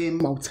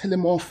him, I'll tell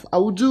him off, I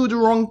will do the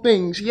wrong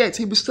things, yet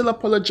he will still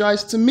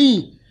apologize to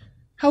me.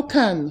 How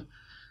can?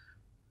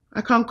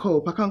 I can't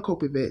cope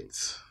with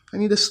it. I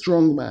need a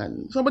strong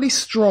man, somebody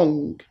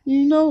strong,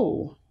 you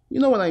know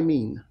what I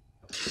mean.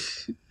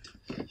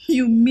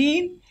 You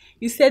mean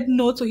you said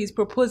no to his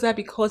proposal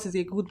because he's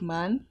a good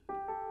man?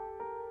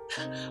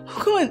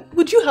 Come on,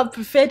 would you have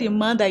preferred a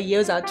man that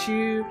yells at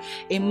you,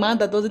 a man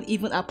that doesn't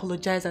even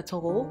apologize at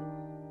all?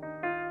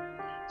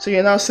 So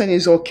you're now saying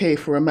it's okay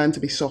for a man to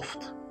be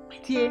soft? My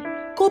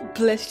dear, God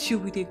blessed you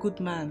with a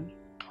good man.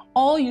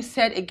 All you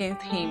said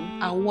against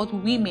him are what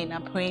women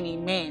are praying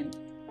in men.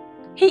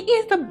 He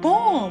is the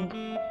bomb.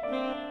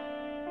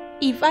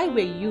 If I were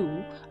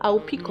you, I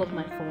would pick up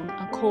my phone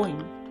and call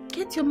him.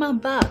 Get your man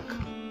back.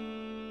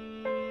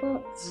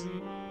 But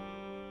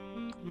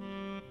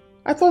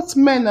I thought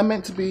men are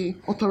meant to be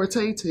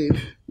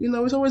authoritative.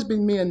 It's always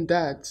been me and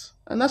dad.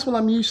 And that's what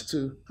I'm used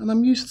to. And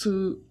I'm used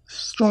to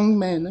strong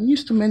men. I'm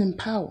used to men in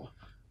power.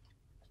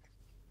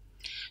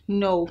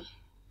 No.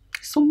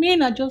 Some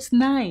men are just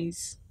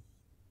nice.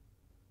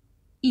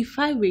 If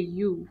I were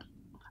you,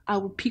 I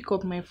would pick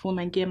up my phone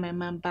and get my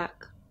man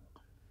back.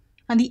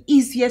 And the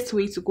easiest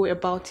way to go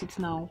about it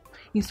now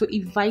is to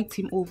invite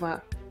him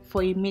over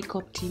for a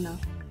makeup dinner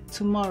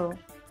tomorrow.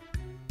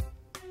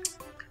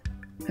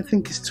 I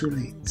think it's too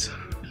late.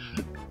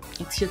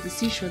 It's your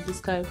decision this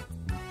time.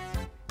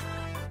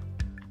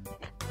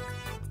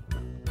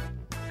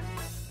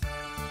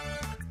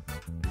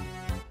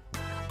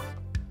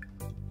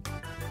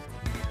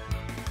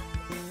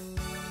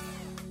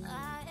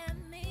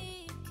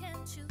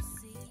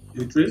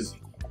 Idris?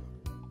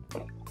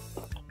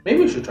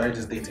 Maybe we should try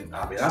this dating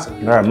app.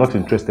 No, I'm not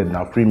interested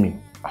now. Free me.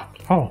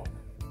 Oh,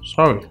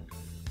 sorry.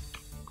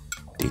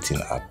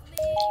 Dating app.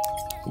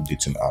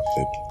 Dating app,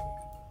 babe.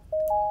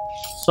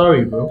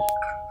 Sorry, bro.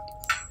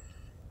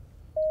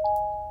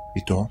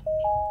 Ito?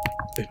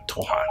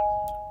 Itoha.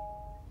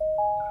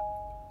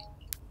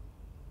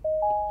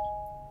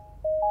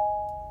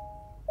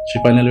 She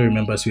finally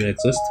remembers you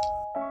exist.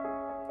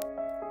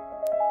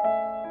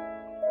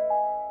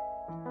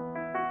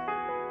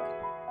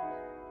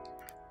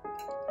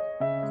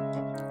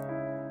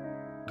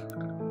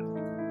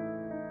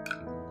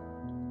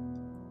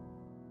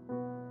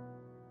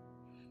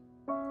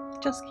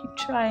 Just keep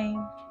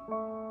trying.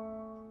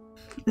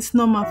 It's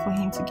normal for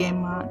him to get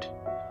mad.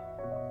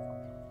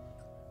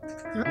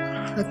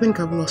 I think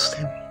I've lost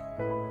him.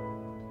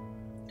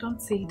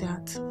 Don't say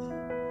that.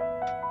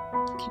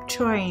 Keep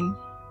trying.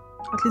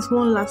 At least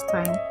one last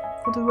time.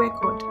 For the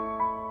record.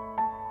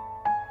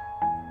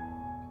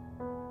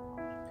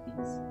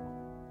 Please.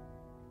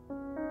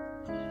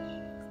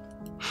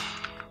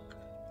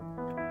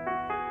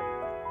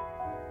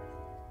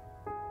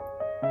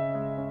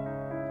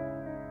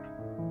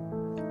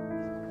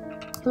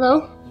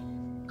 Hello?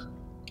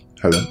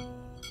 Hello?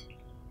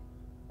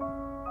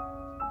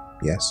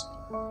 Yes?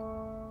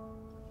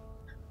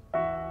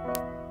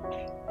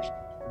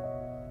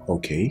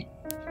 Okay.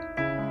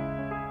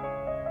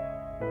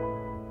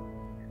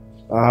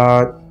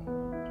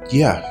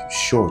 Yeah,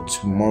 sure.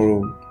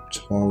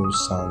 Tomorrow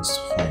sounds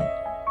fine.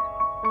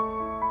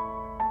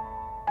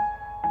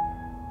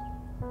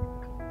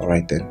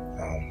 Alright then.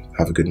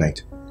 Have a good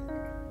night.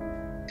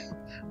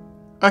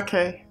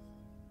 Okay.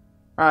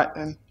 Alright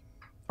then.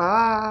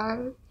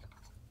 Bye.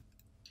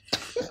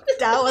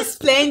 That was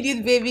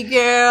splendid, baby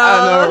girl.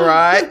 I know,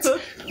 right?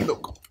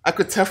 Look, I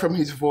could tell from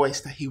his voice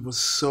that he was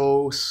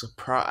so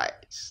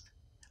surprised.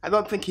 I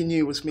don't think he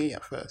knew it was me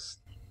at first.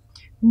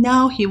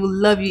 Now he will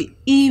love you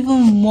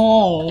even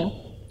more.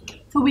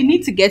 So we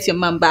need to get your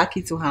man back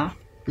into her.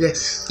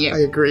 Yes, yeah. I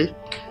agree.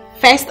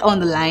 First on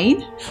the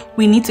line,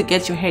 we need to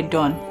get your hair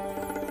done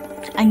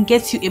and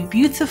get you a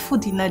beautiful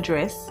dinner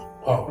dress.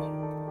 Oh,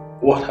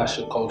 what has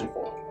she called you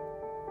for?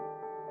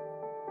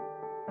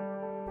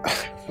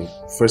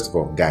 First of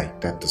all, guy,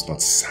 that does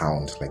not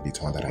sound like the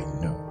one that I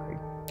know.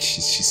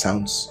 She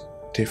sounds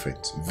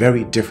different.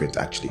 Very different,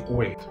 actually.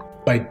 Wait,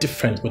 by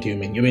different, what do you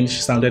mean? You mean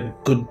she sounded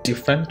good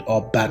different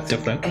or bad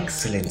different?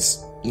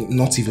 Excellent.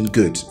 Not even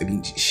good. I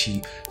mean,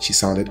 she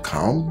sounded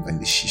calm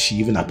and she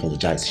even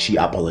apologized. She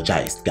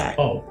apologized, guy.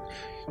 Oh.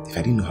 If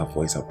I didn't know her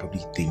voice, I'd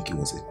probably think it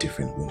was a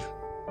different woman.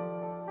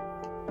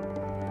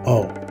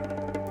 Oh.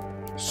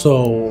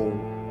 So,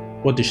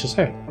 what did she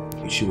say?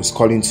 She was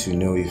calling to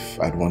know if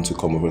I'd want to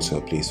come over to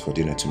her place for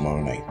dinner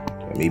tomorrow night.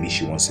 Or maybe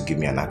she wants to give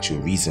me an actual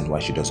reason why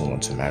she doesn't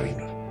want to marry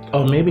me.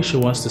 Or maybe she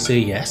wants to say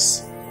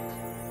yes.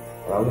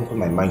 Well, I wouldn't put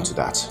my mind to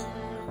that.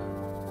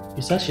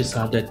 You said she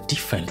sounded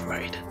different,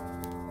 right?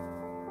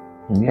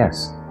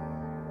 Yes.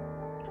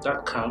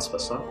 That counts for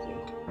something,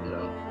 you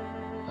know.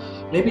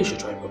 Maybe you should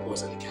try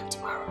proposing again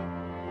tomorrow.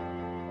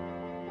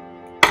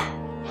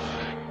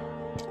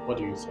 What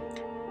do you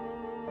think?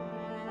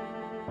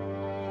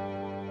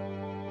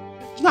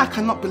 You know, I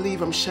cannot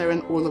believe I'm sharing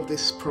all of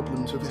these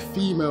problems with a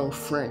female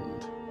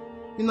friend.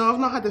 You know, I've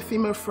not had a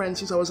female friend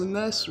since I was in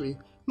nursery.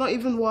 Not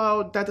even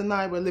while Dad and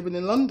I were living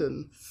in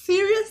London.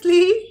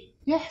 Seriously?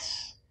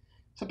 Yes.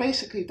 So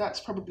basically, that's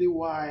probably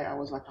why I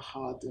was like a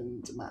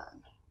hardened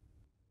man.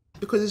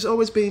 Because it's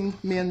always been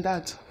me and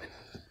Dad.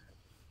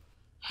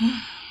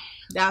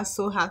 That's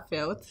so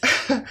heartfelt.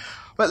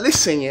 But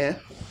listen, yeah,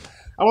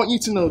 I want you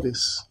to know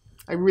this.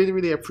 I really,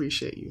 really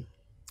appreciate you.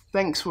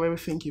 Thanks for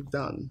everything you've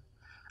done.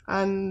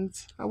 And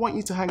I want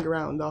you to hang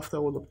around after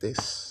all of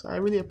this. I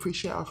really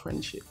appreciate our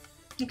friendship.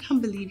 I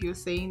can't believe you're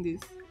saying this.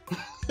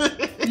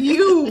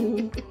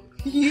 You.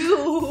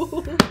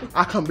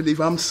 I can't believe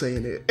I'm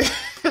saying it.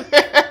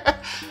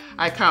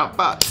 I can't,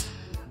 but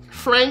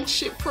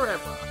friendship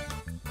forever.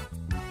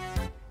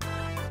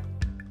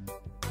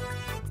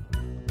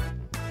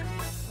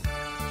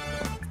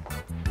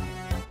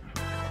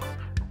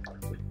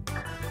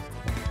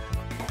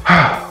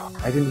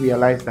 I didn't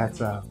realize that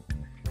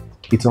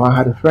Itoa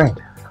had a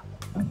friend.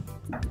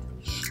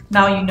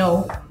 Now you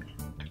know.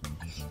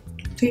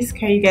 Please,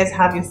 can you guys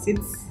have your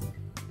seats?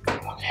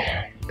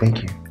 Okay,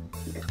 thank you.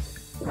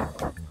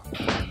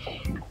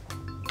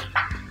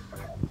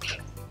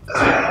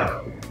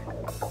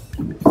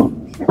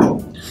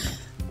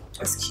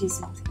 Excuse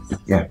me, please.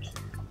 Yeah.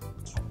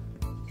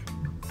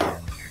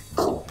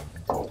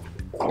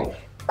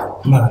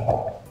 Man,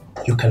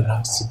 you can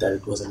now see that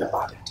it wasn't a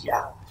bad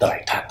idea that I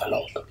tagged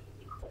along.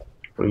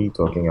 What are you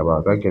talking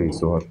about? That girl is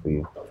so hot for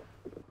you.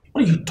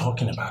 What are you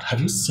talking about?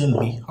 Have you seen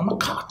me? I'm a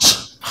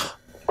catch.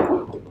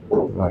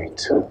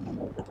 Right.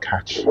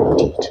 Catch,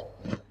 indeed.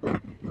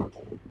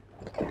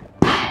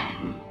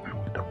 I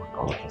wonder what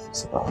all this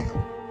is about.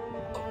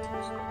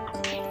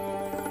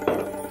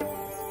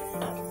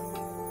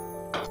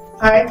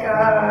 Hi,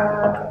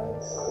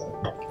 guys.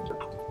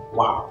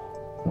 Wow.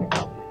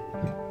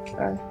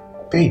 Hi.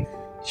 Babe,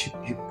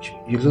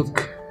 you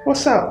look...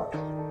 What's up?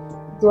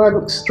 Do I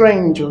look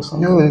strange or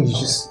something? No,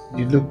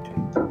 you look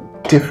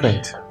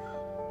different.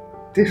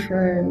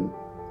 Different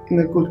in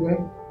a good way?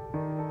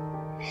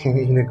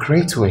 In a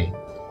great way.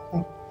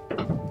 Oh.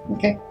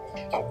 Okay.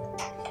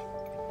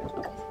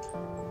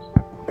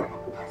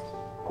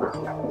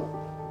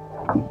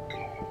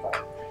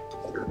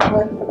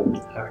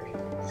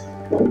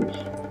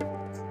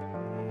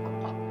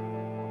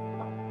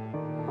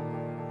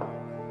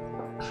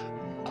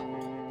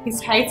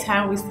 It's high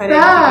time we started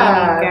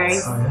beginning,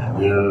 guys.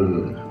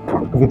 Yeah.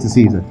 Good to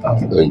see you, sir.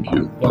 Thank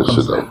you. Let's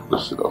sit down.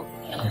 Let's sit down.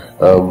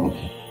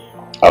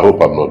 I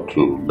hope I'm not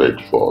too late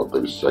for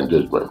this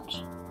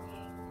engagement.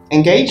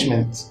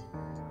 Engagement?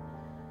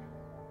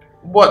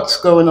 What's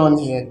going on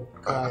here,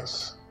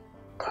 guys?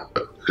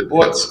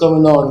 What's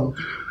going on?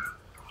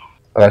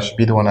 But I should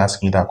be the one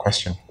asking you that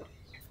question.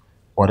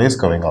 What is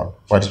going on?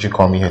 Why did you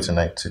call me here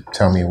tonight? To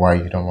tell me why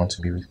you don't want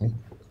to be with me?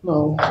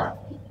 No,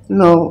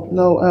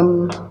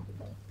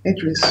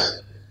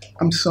 Idris,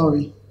 I'm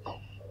sorry.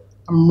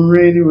 I'm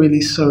really, really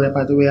sorry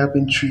about the way I've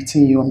been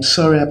treating you. I'm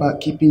sorry about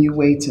keeping you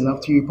waiting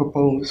after you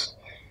proposed.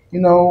 You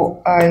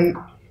know, I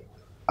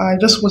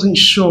just wasn't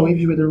sure if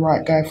you were the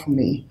right guy for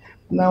me.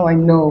 Now I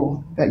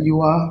know that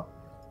you are,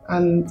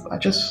 and I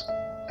just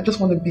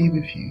want to be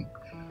with you.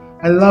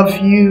 I love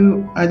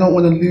you. I don't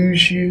want to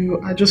lose you.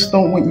 I just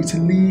don't want you to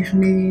leave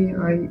me.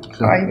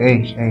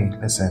 Hey,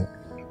 listen.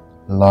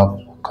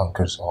 Love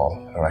conquers all,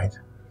 alright?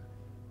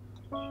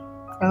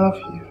 I love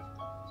you.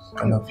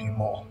 I love you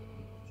more.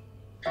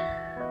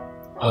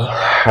 Well,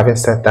 having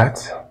said that,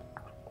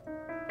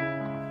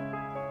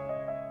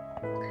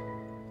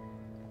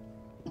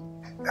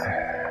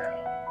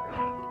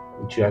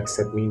 would you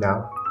accept me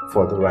now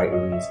for the right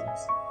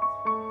reasons?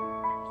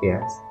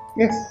 Yes?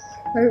 Yes,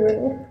 I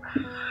will.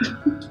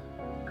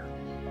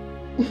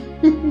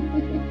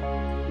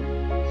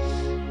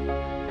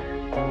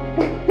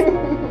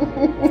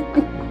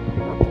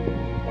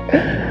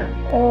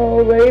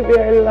 Oh, baby,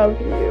 I love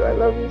you. I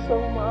love you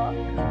so much.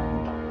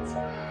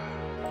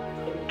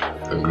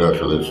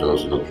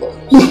 Congratulations in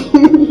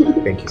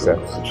advance. Thank you, sir.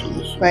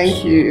 Congratulations.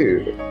 Thank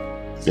you.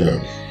 Yeah.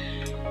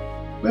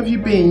 Where have you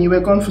been? You were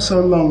gone for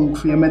so long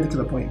for your medical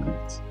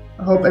appointment.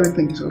 I hope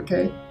everything is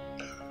okay.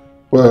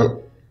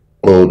 Well,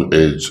 old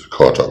age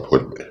caught up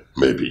with me,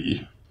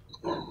 maybe.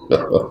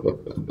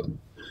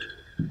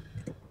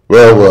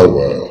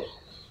 Well.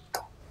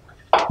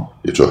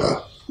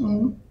 Itoha,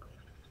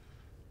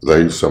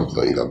 there is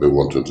something I've been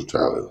wanting to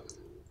tell you.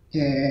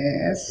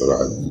 Yes. But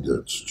I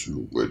needed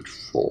to wait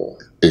for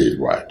a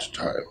right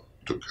time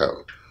to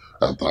come.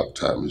 And that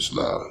time is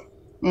now.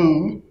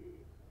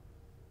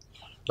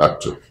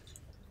 Doctor.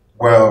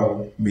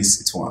 Well,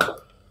 Miss Itwan,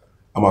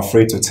 I'm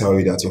afraid to tell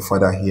you that your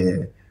father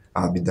here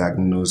has been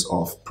diagnosed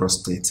of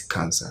prostate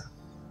cancer.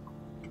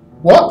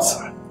 What?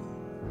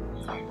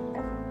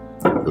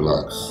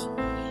 Relax.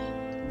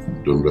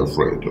 Don't be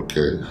afraid,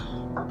 okay?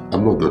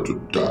 I'm not going to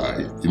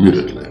die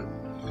immediately.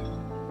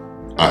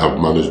 I have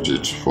managed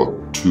it for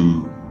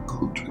 2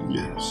 good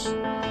years.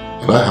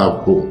 And I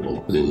have hope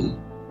of being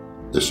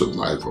a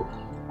survivor.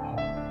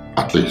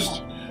 At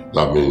least,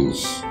 that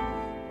means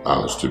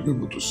I'll still be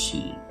able to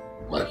see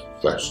my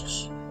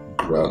first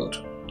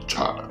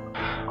grandchild.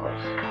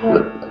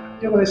 Well,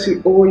 you're going to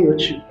see all your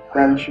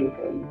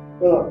grandchildren.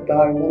 We're not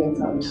dying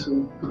anytime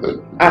soon.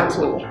 At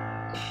all.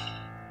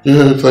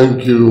 Yeah,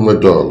 thank you, my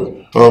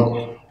darling.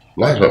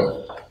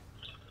 Lila,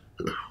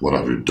 what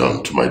have you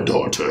done to my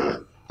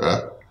daughter?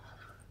 Huh?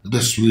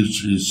 The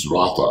switch is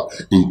rather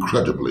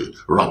incredibly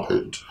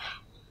rapid.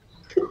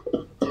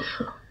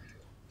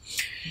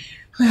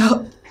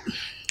 Well,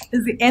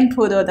 it's the end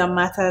product that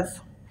matters.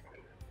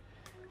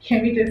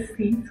 Can we just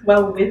sit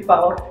while we wait for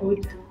our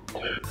food?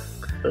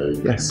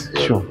 Yes,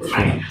 sure.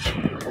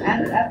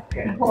 And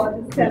after for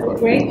the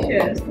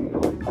celebration,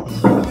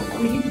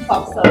 we need to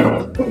pop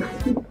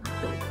something.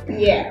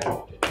 Yeah.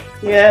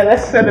 Yeah,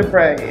 let's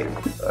celebrate.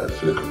 I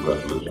say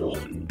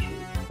congratulations to you.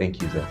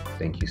 Thank you, sir.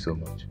 Thank you so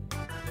much.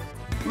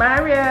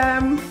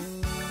 Mariam,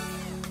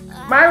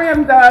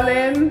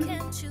 darling.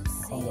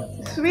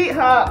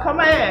 Sweetheart, come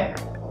here.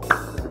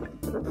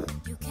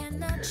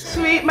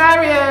 Sweet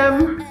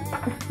Mariam.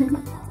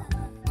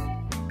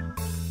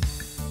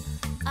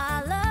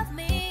 I love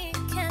me,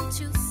 can't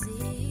you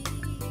see?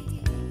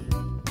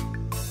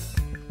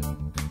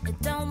 It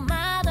don't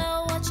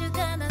matter what you're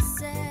gonna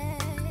say.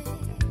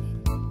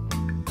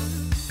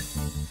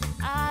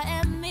 I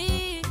am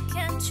me,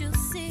 can't you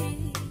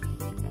see?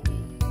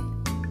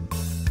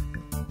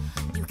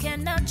 You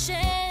cannot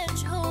change